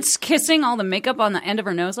against. You think his- it's kissing all the makeup on the end of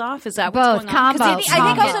her nose off? Is that what's Both, going on? 'Cause combo. it-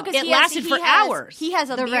 I think also it because lasted for hours. He has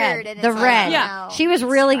a the beard. red, And the it's like, red. Yeah. wow, She was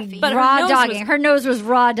really scruffy. But her raw nose dogging. was- Her nose was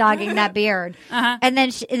raw dogging that beard. Uh-huh. And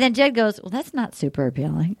then Jed goes, well, that's not super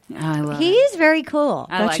appealing. I love it. He's very cool.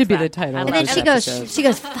 I That like should be that. the title I of And then love this that. she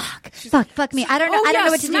goes, fuck me. I don't know. Oh, I don't yeah,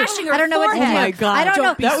 know what to do. smashing her I don't know what to do. forehead. Oh my God, I don't know.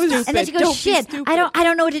 don't be That was And then she stupid. goes, Don't be shit. stupid. I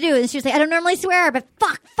don't know what to do. And she was like, I don't normally swear, but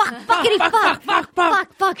fuck,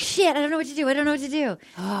 shit. I don't know what to do.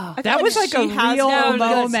 That was like she a has real no-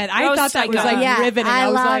 moment. I no thought that was psycho. like Yeah, riveting. I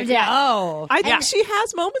was loved like, it. oh. I think she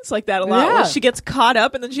has moments like that a lot Yeah. where she gets caught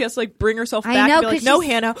up and then she has to like bring herself I back know, and be like, 'cause no,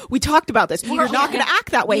 she's- Hannah, we talked about this. You're not going to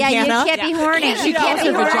act that way, Yeah, Hannah. you can't be horny. You can't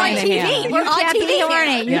be knows her horny. vagina, Hannah. You We're on can't be TV,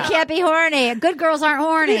 horny. Hannah. You can't be horny. Good girls aren't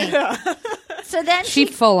horny. So then She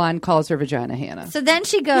full on calls her vagina Hannah. So then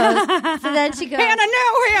she goes. Hannah,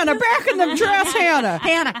 no, Hannah, back in the dress, Hannah.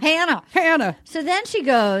 Hannah. So then she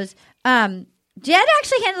goes, Jed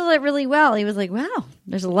actually handled it really well. He was like, wow,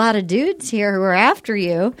 there's a lot of dudes here who are after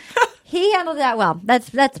you. He handled that well. That's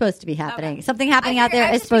supposed to be happening. Okay. Something happening out there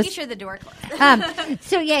I is was just making supposed sure the door closed.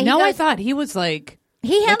 So yeah, he No, goes, I thought he was like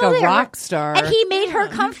he handled a it. rock star. And he made her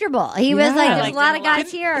comfortable. He was Yeah. like, I there's a liked lot it of a lot.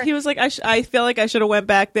 guys here. He was like, I feel like I should have went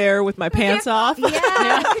back there with my pants off. Yeah.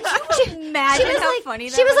 Imagine She was how like, funny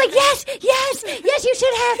that she was would like, yes, you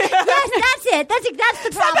should have. Yes, that's it. That's the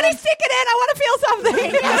problem. Somebody stick it in. I want to feel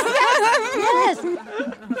something.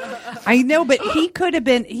 Yes. I know, but he could have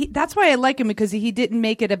been. That's why I like him, because he didn't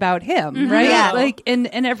make it about him, right? Yeah. Like, and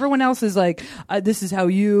everyone else is like, this is how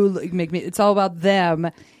you like, make me. It's all about them,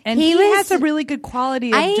 and he has a really good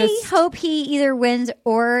quality of I just. hope he either wins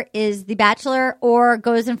or is the Bachelor or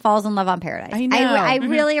goes and falls in love on Paradise. I know. I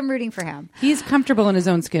really am rooting for him. He's comfortable in his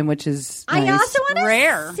own skin, which is I nice. also want to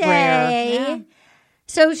Rare. say. Yeah.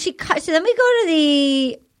 So so then we go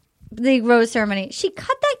to the rose ceremony. She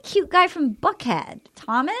cut that cute guy from Buckhead,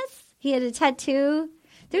 Thomas. He had a tattoo.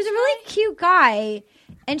 There's a really cute guy,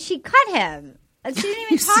 and she cut him. And she didn't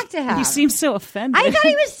even talk to him. You seem so offended. I thought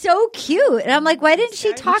he was so cute, and I'm like, why didn't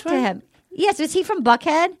she talk to him? Yes, was he from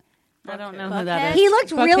Buckhead? I don't know who that is. He looked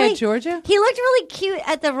Buckhead, really Georgia? He looked really cute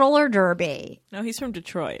at the roller derby. No, he's from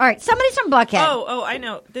Detroit. All right, somebody's from Buckhead. Oh, I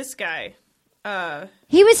know. This guy.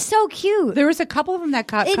 He was so cute. There was a couple of them that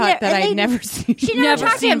got It cut ne- that and I'd they- never seen. She never Never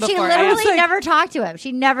talked to seen him. She before. literally I was like- never talked to him.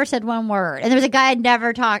 She never said one word. And there was a guy I'd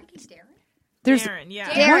never talked. There's Darren, yeah.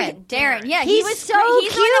 Darren. Yeah, He's he was so great.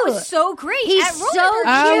 cute. He thought that was so great. He's at roller so derby.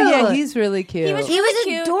 Oh cute. yeah, he's really cute. He was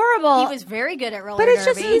cute. adorable. He was very good at roller but it's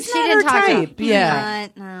just derby. he's She not didn't her talk to type. him. Yeah.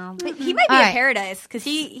 No, but he might be All a right. Paradise because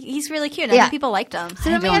he's really cute. I Yeah. think people liked him.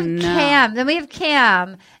 So then we have Cam. Then we have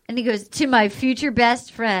Cam, and he goes to my future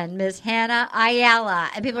best friend, Miss Hannah Ayala,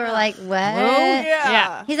 and people are like, "What?"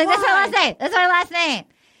 Yeah. He's like, "That's my last name. That's my last name."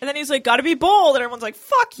 And then he's like, gotta be bold. And everyone's like,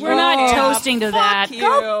 fuck you. We're not toasting to that. Fuck you.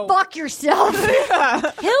 Go fuck yourself.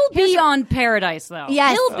 He'll be on Paradise though.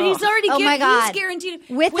 Yes. He's already Oh my God. he's guaranteed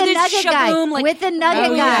With the his nugget guy. shaboom, like, With the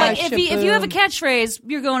nugget guy. Like, if you have a catchphrase,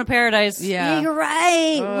 you're going to Paradise. Yeah. You're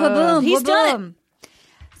right. Waboom. He's done it.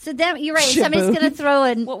 So then you're right. Somebody's Shaboom. gonna throw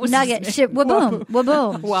a was nugget. his Waboom.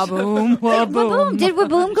 Waboom. Waboom, waboom. Waboom. Did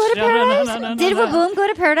Waboom go to Paradise? Did Waboom go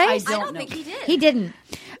to Paradise? I don't think he did. He didn't.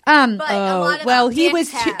 But a lot of well, the he dicks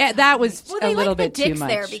was. have. That was Well, a they little like the bit too dicks much.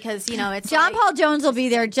 there because it's John Paul Jones will be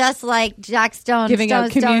there just like Jack Stone. Giving out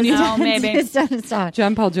communion. Oh, maybe. Stone.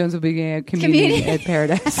 John Paul Jones will be getting a communion at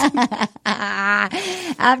Paradise.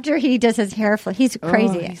 After he does his hair flip. He's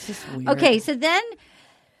crazy. he's just weird. Okay, so then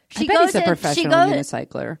she I bet goes he's a in- professional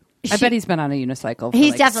unicycler. I bet he's been on a unicycle for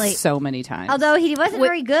He's like definitely- so many times. although he wasn't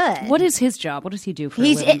very good. What is his job? What does he do for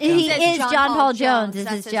He's a living? he John? is John John Paul Paul Jones. Jones is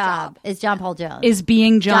That's his his job. job. Is John Paul Jones. Is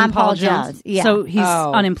being John Paul Jones. Yeah. So he's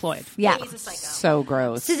Oh. unemployed. yeah. He's a psycho. so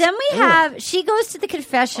gross. So then we have she goes to the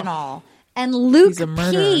confessional and Luke He's a P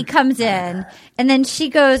murderer. comes in and then she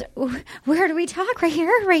goes, "Where do we talk? Right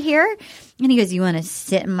here, right here." And he goes, "You want to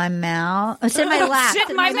sit in my mouth? Oh, sit in my lap. Sit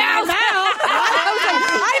in my mouth.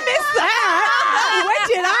 I missed that. What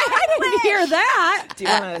did I didn't hear that. Do you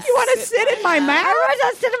want to sit in my mouth? I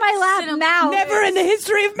want to sit in my lap. Mouth. Never in the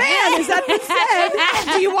history of man has that been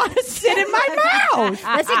said. Do you want to sit in my mouth?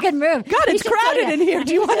 That's a good move. God, You it's should crowded say in that. here.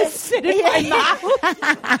 Do you want to sit in my mouth?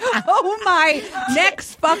 Oh my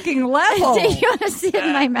next fucking level. Do you want to sit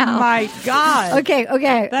in my mouth? My God. Okay.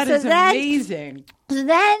 That so is then, amazing. So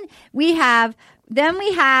then we have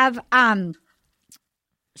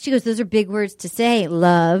she goes, "Those are big words to say,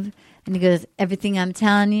 love." And he goes, "Everything I'm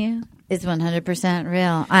telling you is 100%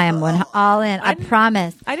 real. I am all in. I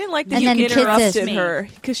promise." I didn't like that And you then he kisses interrupted me. her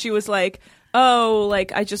because she was like, oh,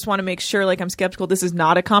 like, I just want to make sure, like, I'm skeptical. This is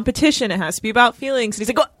not a competition. It has to be about feelings. And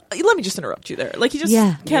he's like, oh, let me just interrupt you there. Like, he just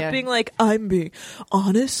kept being like, I'm being,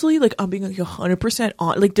 honestly, like, I'm being like 100%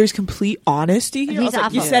 on. Like, there's complete honesty here. I was He's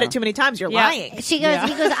like, you awful. said it too many times. You're lying. He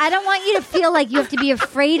goes, "I don't want you to feel like you have to be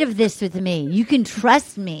afraid of this with me. You can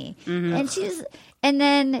trust me." And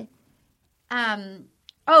then,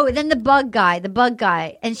 then the bug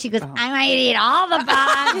guy. And she goes, "I might eat all the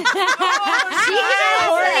bugs." She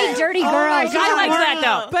is a dirty girl. my She's God. I like horny. that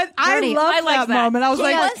though. But I Dirty. love I like that that. moment. I was She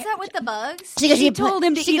like, was that with the bugs? She goes, She "You told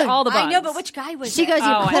him to she eat goes- all the bugs. I know, but which guy was She goes, that?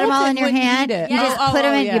 "You Oh, put them all in Hilton your wouldn't hand. eat it. You just Oh, put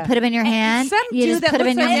them in. yeah. You put them in your hand. some You dude just that put them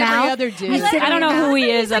in looks your like every mouth. other dude. You sit I don't in know your who mouth.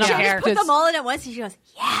 he is. I don't She care. just put them all in at once and she goes,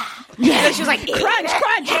 yeah. And she was like, She has a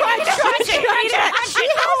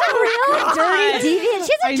real dirty deviant.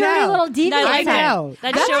 She has a I dirty know. little deviant. I I side. know.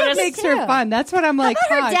 That That's showed what us makes her too. fun. That's what I'm like.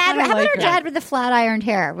 How about her dad? I How about like her her. dad with the flat ironed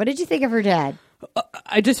hair? What did you think of her dad?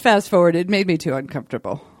 I just fast forwarded. It made me too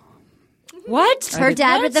uncomfortable. What? Her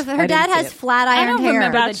dad with her dad see has it. flat I ironed don't hair.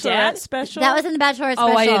 remember the Bachelorette dad. special. That was in the Bachelorette special.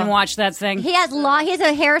 Oh, I didn't watch that thing. He has He has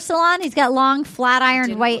a hair salon. He's got long, flat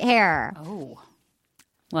ironed white hair. Oh.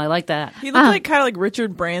 Well, I like that. He looked like kind of like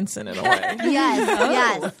Richard Branson in a way.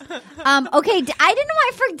 Yes. Okay. I didn't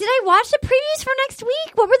know. Did I watch the previews for next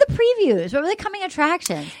week? What were the previews? What were the coming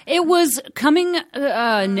attractions? It was coming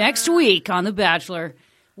next week on The Bachelor.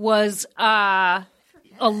 Was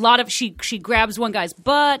a lot of she grabs one guy's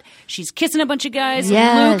butt. She's kissing a bunch of guys.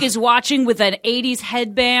 Yes. Luke is watching with an 80s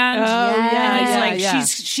headband. yeah, And he's yeah, like, yeah.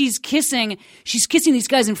 she's kissing these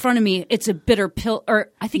guys in front of me. It's a bitter pill,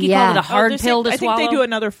 or I think he Yeah. called it a hard pill to I swallow. think they do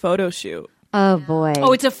another photo shoot. Oh boy.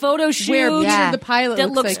 Oh, it's a photo shoot. Where Peter Yeah. the pilot That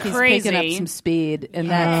looks looks like he's crazy. picking up some speed, and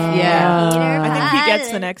that's yeah. I think he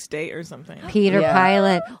gets the next date or something. Peter Yeah.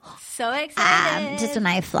 Pilot. So excited. Just when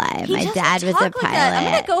I fly. He My doesn't dad was a talk like that. pilot.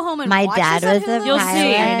 I'm gonna go home and My watch dad this was on a Hulu. You'll pilot.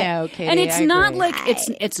 see. I know, Katie, And it's I not agree. like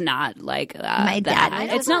it's not like My dad that.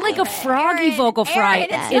 was It's not like a froggy Aaron, vocal fry. Aaron,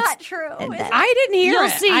 it's not true. is it? I didn't hear You'll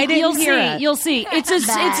it. see. I didn't You'll hear see. it. You'll see.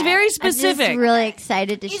 It's very specific. I'm just really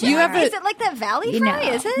excited to share. You have Is it like that Valley You know. Fry?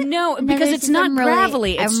 Is it? No, No, because there's it's just- not I'm really-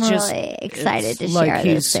 gravelly. It's I'm just really excited to like share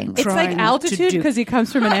he's this thing. It's like trying to altitude do- because he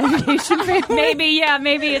comes from an aviation family. maybe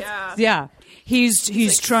it's Yeah.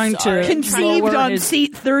 He's trying to Conceived lower on his-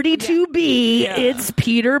 seat 32B. It's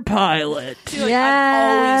Peter Pilot. I'm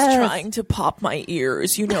always trying to pop my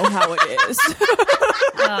ears. You know how it is.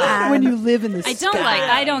 When you live in the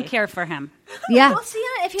I don't care for him. Yeah. We'll see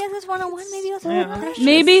if he has this one-on-one. Maybe he'll say precious.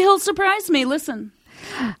 Maybe he'll surprise me. Listen.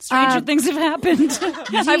 Stranger things have happened.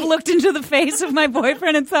 I've looked into the face of my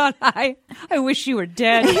boyfriend and thought, I wish you were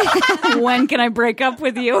dead. When can I break up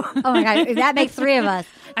with you? Oh my God, that makes three of us.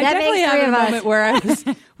 I definitely had a moment where I was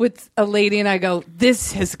with a lady and I go,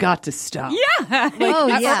 this has got to stop.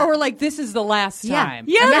 Yeah. Or like, this is the last Yeah. time.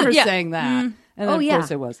 Yeah. I remember Yeah. saying that. And then, of course,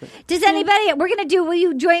 it wasn't. Does anybody, we're going to do, will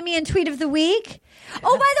you join me in Tweet of the Week?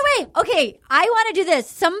 Oh, by the way, okay, I want to do this.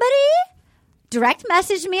 Somebody direct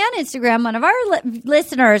messaged me on Instagram, one of our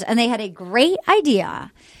listeners, and they had a great idea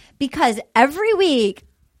because every week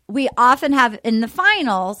we often have in the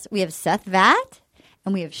finals, we have Seth Vatt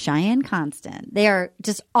and we have Cheyenne Constant. They are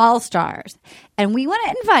just all stars. And we want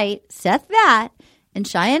to invite Seth Vatt and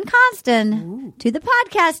Cheyenne Constant to the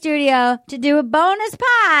podcast studio to do a bonus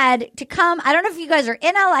pod to come. I don't know if you guys are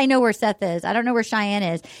in LA. I know where Seth is. I don't know where Cheyenne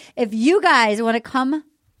is. If you guys want to come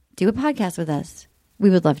do a podcast with us, we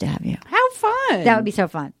would love to have you. How fun. That would be so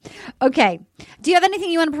fun. Okay. Do you have anything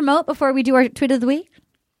you want to promote before we do our Tweet of the Week?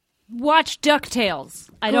 Watch DuckTales.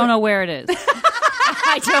 I don't know where it is.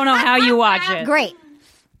 I don't know how you watch it. Great.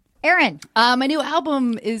 Erin. My new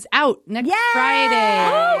album is out next Yay! Friday.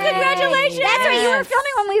 Oh, congratulations. That's right. You were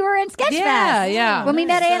filming when we were in Sketchfest. Yeah. When we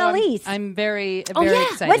met Annalise. I'm very, Oh, very yeah.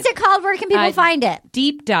 excited. What's it called? Where can people find it?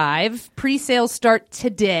 Deep Dive. Pre-sales start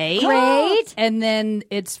today. Great. And then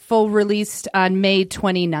it's full released on May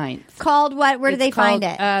 29th. Called what? Where do they find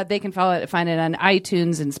it? They can find it on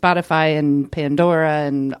iTunes and Spotify and Pandora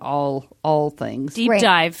and all things. Deep Great.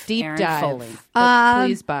 dive. Deep Erin dive. Foley. But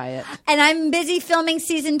please buy it. And I'm busy filming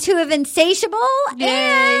season 2 of Insatiable. Yay.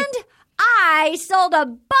 And I sold a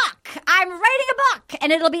book. I'm writing a book,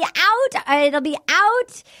 and it'll be out. It'll be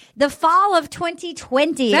out the fall of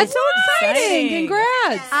 2020. That's so exciting.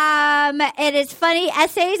 Congrats. It is funny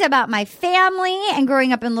essays about my family and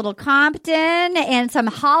growing up in Little Compton and some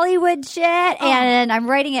Hollywood shit. And I'm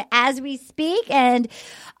writing it as we speak. And you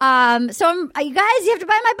guys, you have to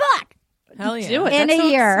buy my book. Hell yeah. Do it. In That's a so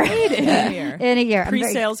year. exciting. In a year. I'm very-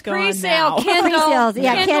 Pre-sales go on Pre-sale, now. Kindle. Pre-sales,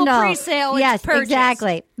 yeah, Kindle. Pre-sale. Yes, purchase.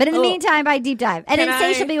 exactly. But in the Oh. meantime, by Deep Dive. And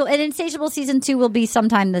Insatiable season 2 will be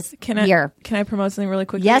sometime this year. Can I promote something really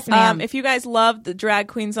quickly? Yes, ma'am. If you guys love the drag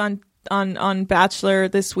queens on Bachelor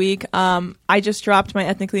this week, I just dropped my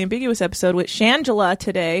Ethnically Ambiguous episode with Shangela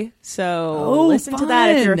today. So listen to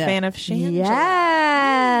that if you're a fun. fan of Shangela.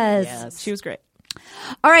 Yes. She was great.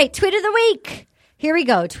 All right, tweet of the week. Here we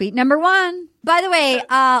go. Tweet number 1. By the way,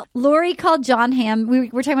 Lori called John Hamm.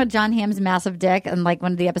 We were talking about John Hamm's massive dick in like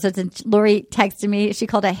one of the episodes, and Lori texted me. She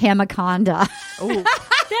called it Hamaconda.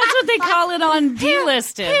 That's what they call it on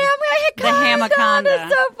Delisted. The Hamaconda.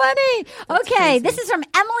 That's so funny. Okay, this is from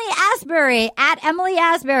Emily Asbury at Emily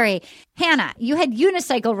Asbury. Hannah, you had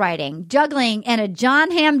unicycle riding, juggling, and a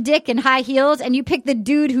John Hamm dick in high heels, and you picked the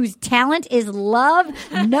dude whose talent is love?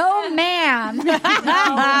 No, ma'am.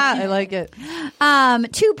 I like it.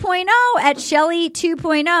 2.0 at Shelly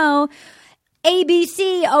 2.0.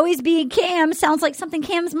 ABC, always being Cam, sounds like something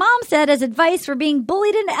Cam's mom said as advice for being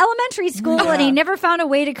bullied in elementary school, and he never found a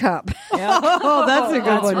way to cope. Oh, that's a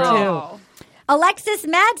good one, too. Alexis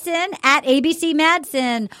Madsen at ABC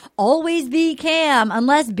Madsen, always be Cam,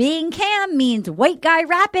 unless being Cam means white guy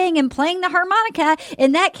rapping and playing the harmonica.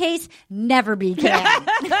 In that case, never be Cam.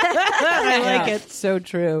 I like it. So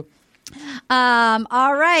true.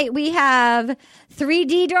 All right, we have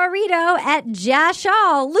 3D Dorito at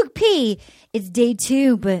Jashal. Luke P. It's day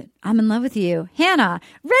 2, but I'm in love with you. Hannah,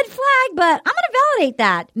 red flag, but I'm going to validate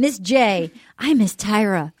that. Miss J. I miss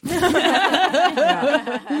Tyra.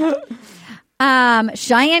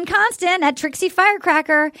 Cheyenne Constant at Trixie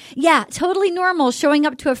Firecracker. Yeah, totally normal showing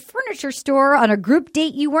up to a furniture store on a group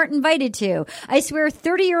date you weren't invited to. I swear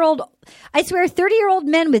 30-year-old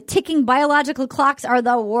men with ticking biological clocks are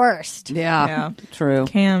the worst. Yeah. True.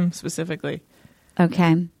 Cam specifically.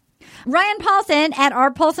 Okay. Ryan Paulson at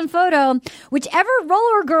our Paulson Photo. Whichever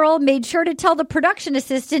roller girl made sure to tell the production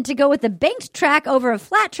assistant to go with the banked track over a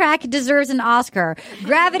flat track deserves an Oscar.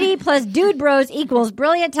 Gravity plus Dude Bros equals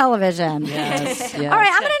brilliant television. Yes. All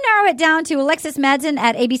right, I'm going to narrow it down to Alexis Madsen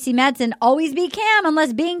at ABC Madsen. Always be Cam,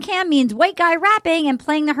 unless being Cam means white guy rapping and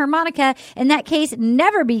playing the harmonica. In that case,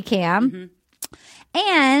 never be Cam. Mm-hmm.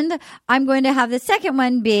 And I'm going to have the second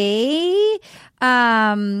one be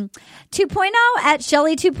 2.0 at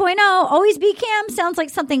Shelly 2.0. Always be Cam sounds like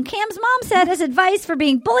something Cam's mom said as advice for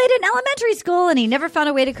being bullied in elementary school, and he never found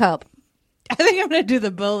a way to cope. I think I'm going to do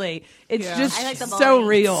the bully. It's just I like the so bully.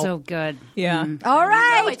 real. So good. Yeah. All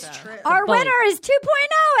right. it's true. Our Bully. winner is 2.0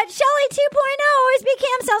 at Shelley 2.0. Always be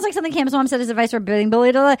Cam. Sounds like something Cam's mom said as advice for being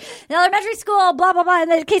bullied in elementary school, blah, blah, blah. In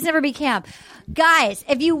the case, never be Cam. Guys,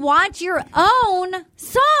 if you want your own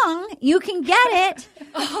song, you can get it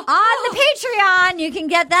on the Patreon. You can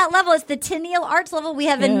get that level. It's the Tenniel Arts level. We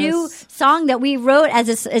have a new song that we wrote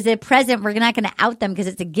as a present. We're not going to out them because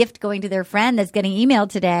it's a gift going to their friend that's getting emailed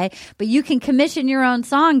today. But you can commission your own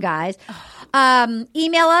song, guys.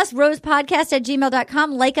 Email us,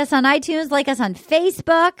 rosepodcast@gmail.com. Like us on iTunes. Like us on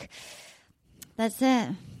Facebook. That's it.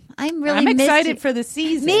 I'm excited for the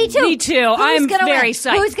season. Me too. Me too. I'm very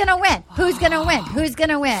psyched. Who's gonna win? Who's gonna win? Who's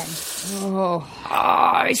gonna win?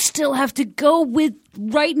 I still have to go with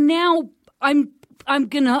right now. I'm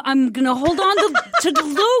gonna hold on to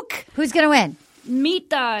Luke. Who's gonna win? Meat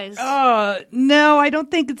thighs. No, I don't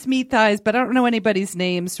think it's Meat Thighs, but I don't know anybody's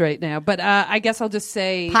names right now. But I guess I'll just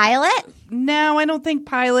say Pilot? No, I don't think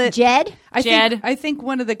Pilot. Jed? I think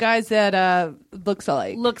one of the guys that looks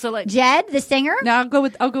alike. Looks alike. Jed, the singer? No,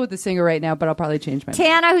 I'll go with the singer right now, but I'll probably change my mind.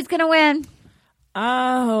 Tana, who's gonna win?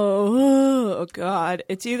 Oh God!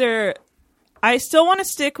 It's either. I still want to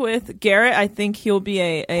stick with Garrett. I think he'll be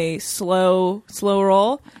a slow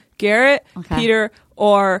roll. Garrett, Peter,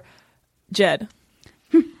 or Jed.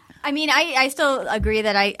 I mean, I still agree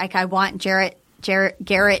that I want Garrett.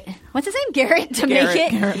 What's his name? Garrett to make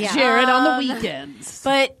it. Jared on the weekends.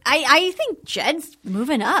 But I think Jed's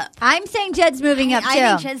moving up. I'm saying Jed's moving up too.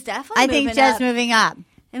 I think Jed's definitely moving I think Jed's up. moving up.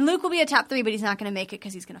 And Luke will be a top 3, but he's not going to make it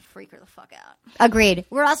because he's going to freak her the fuck out. Agreed.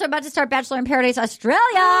 We're also about to start Bachelor in Paradise Australia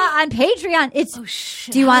on Patreon. It's. Oh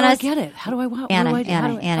shit! Do you want How us? do I get it? How do I?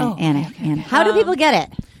 Anna. How do people get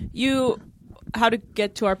it? How to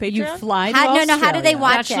get to our Patreon? You fly to How Australia. do they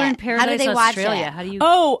watch Bachelor in it? Paradise How do they watch Australia. it? How do you?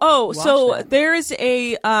 So that? there's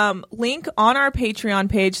a link on our Patreon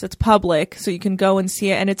page that's public, so you can go and see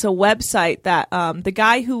it. And it's a website that the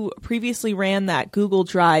guy who previously ran that Google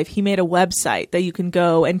Drive, he made a website that you can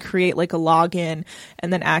go and create like a login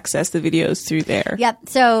and then access the videos through there. Yep.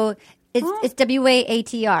 So it's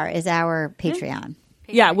WAATR is our Patreon.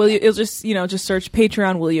 Yeah, it'll just search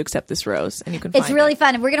Patreon, will you accept this rose? And you can find It's really it.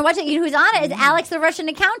 fun. We're going to watch it. You know who's on it? Is Alex, the Russian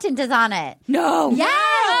accountant, is on it. No. Yeah.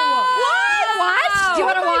 What? Do you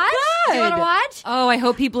want to watch? Do you want to watch? Oh, I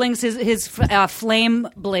hope he blinks his flame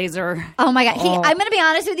blazer. Oh my God. I'm going to be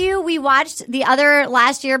honest with you. We watched the other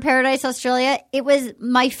last year, Paradise Australia. It was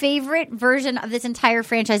my favorite version of this entire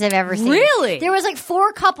franchise I've ever seen. Really? There was like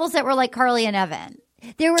 4 couples that were like Carly and Evan.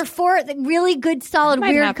 There were 4 really good, solid,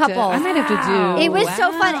 weird couples. I might have to do. It was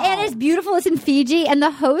so fun, and it's beautiful. It's in Fiji, and the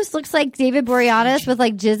host looks like David Boreanaz with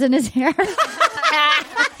like jizz in his hair. And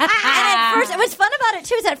at first, what's fun about it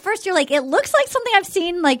too is at first you're like, it looks like something I've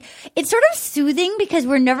seen. Like it's sort of soothing because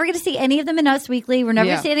we're never going to see any of them in Us Weekly. We're never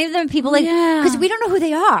going to see any of them in People like because we don't know who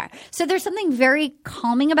they are. So there's something very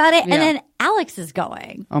calming about it. And then Alex is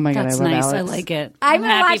going. Oh my God, That's I love nice. Alex. I like it. I'm going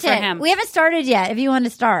to happy watch for it. him. We haven't started yet. If you want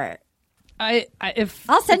to start. I'll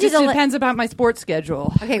send you the depends about my sports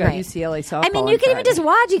schedule. Okay, Got great. UCLA softball. I mean, you can even just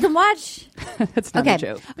watch. You can watch. That's not Okay. a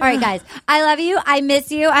joke. All right, guys. I love you. I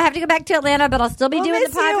miss you. I have to go back to Atlanta, but I'll still be doing the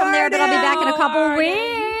miss pod you, from there. But I'll be back in a couple Arden. weeks.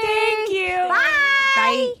 Thank you.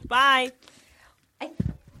 Bye. Bye.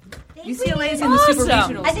 UCLA is in the Super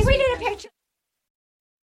Regional. I think we did a picture.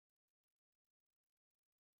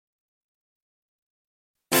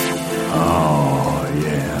 Oh,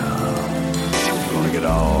 yeah. Gonna get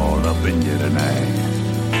all up in you tonight.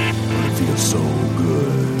 It feels so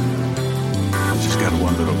good. I just got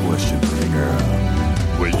one little question for you, girl.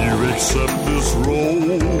 Will you accept this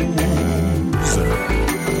rose?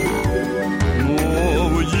 Oh,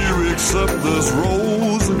 will you accept this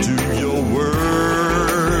rose into your world?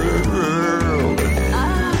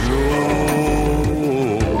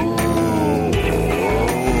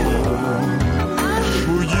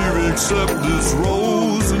 Will you accept this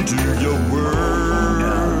rose into your world?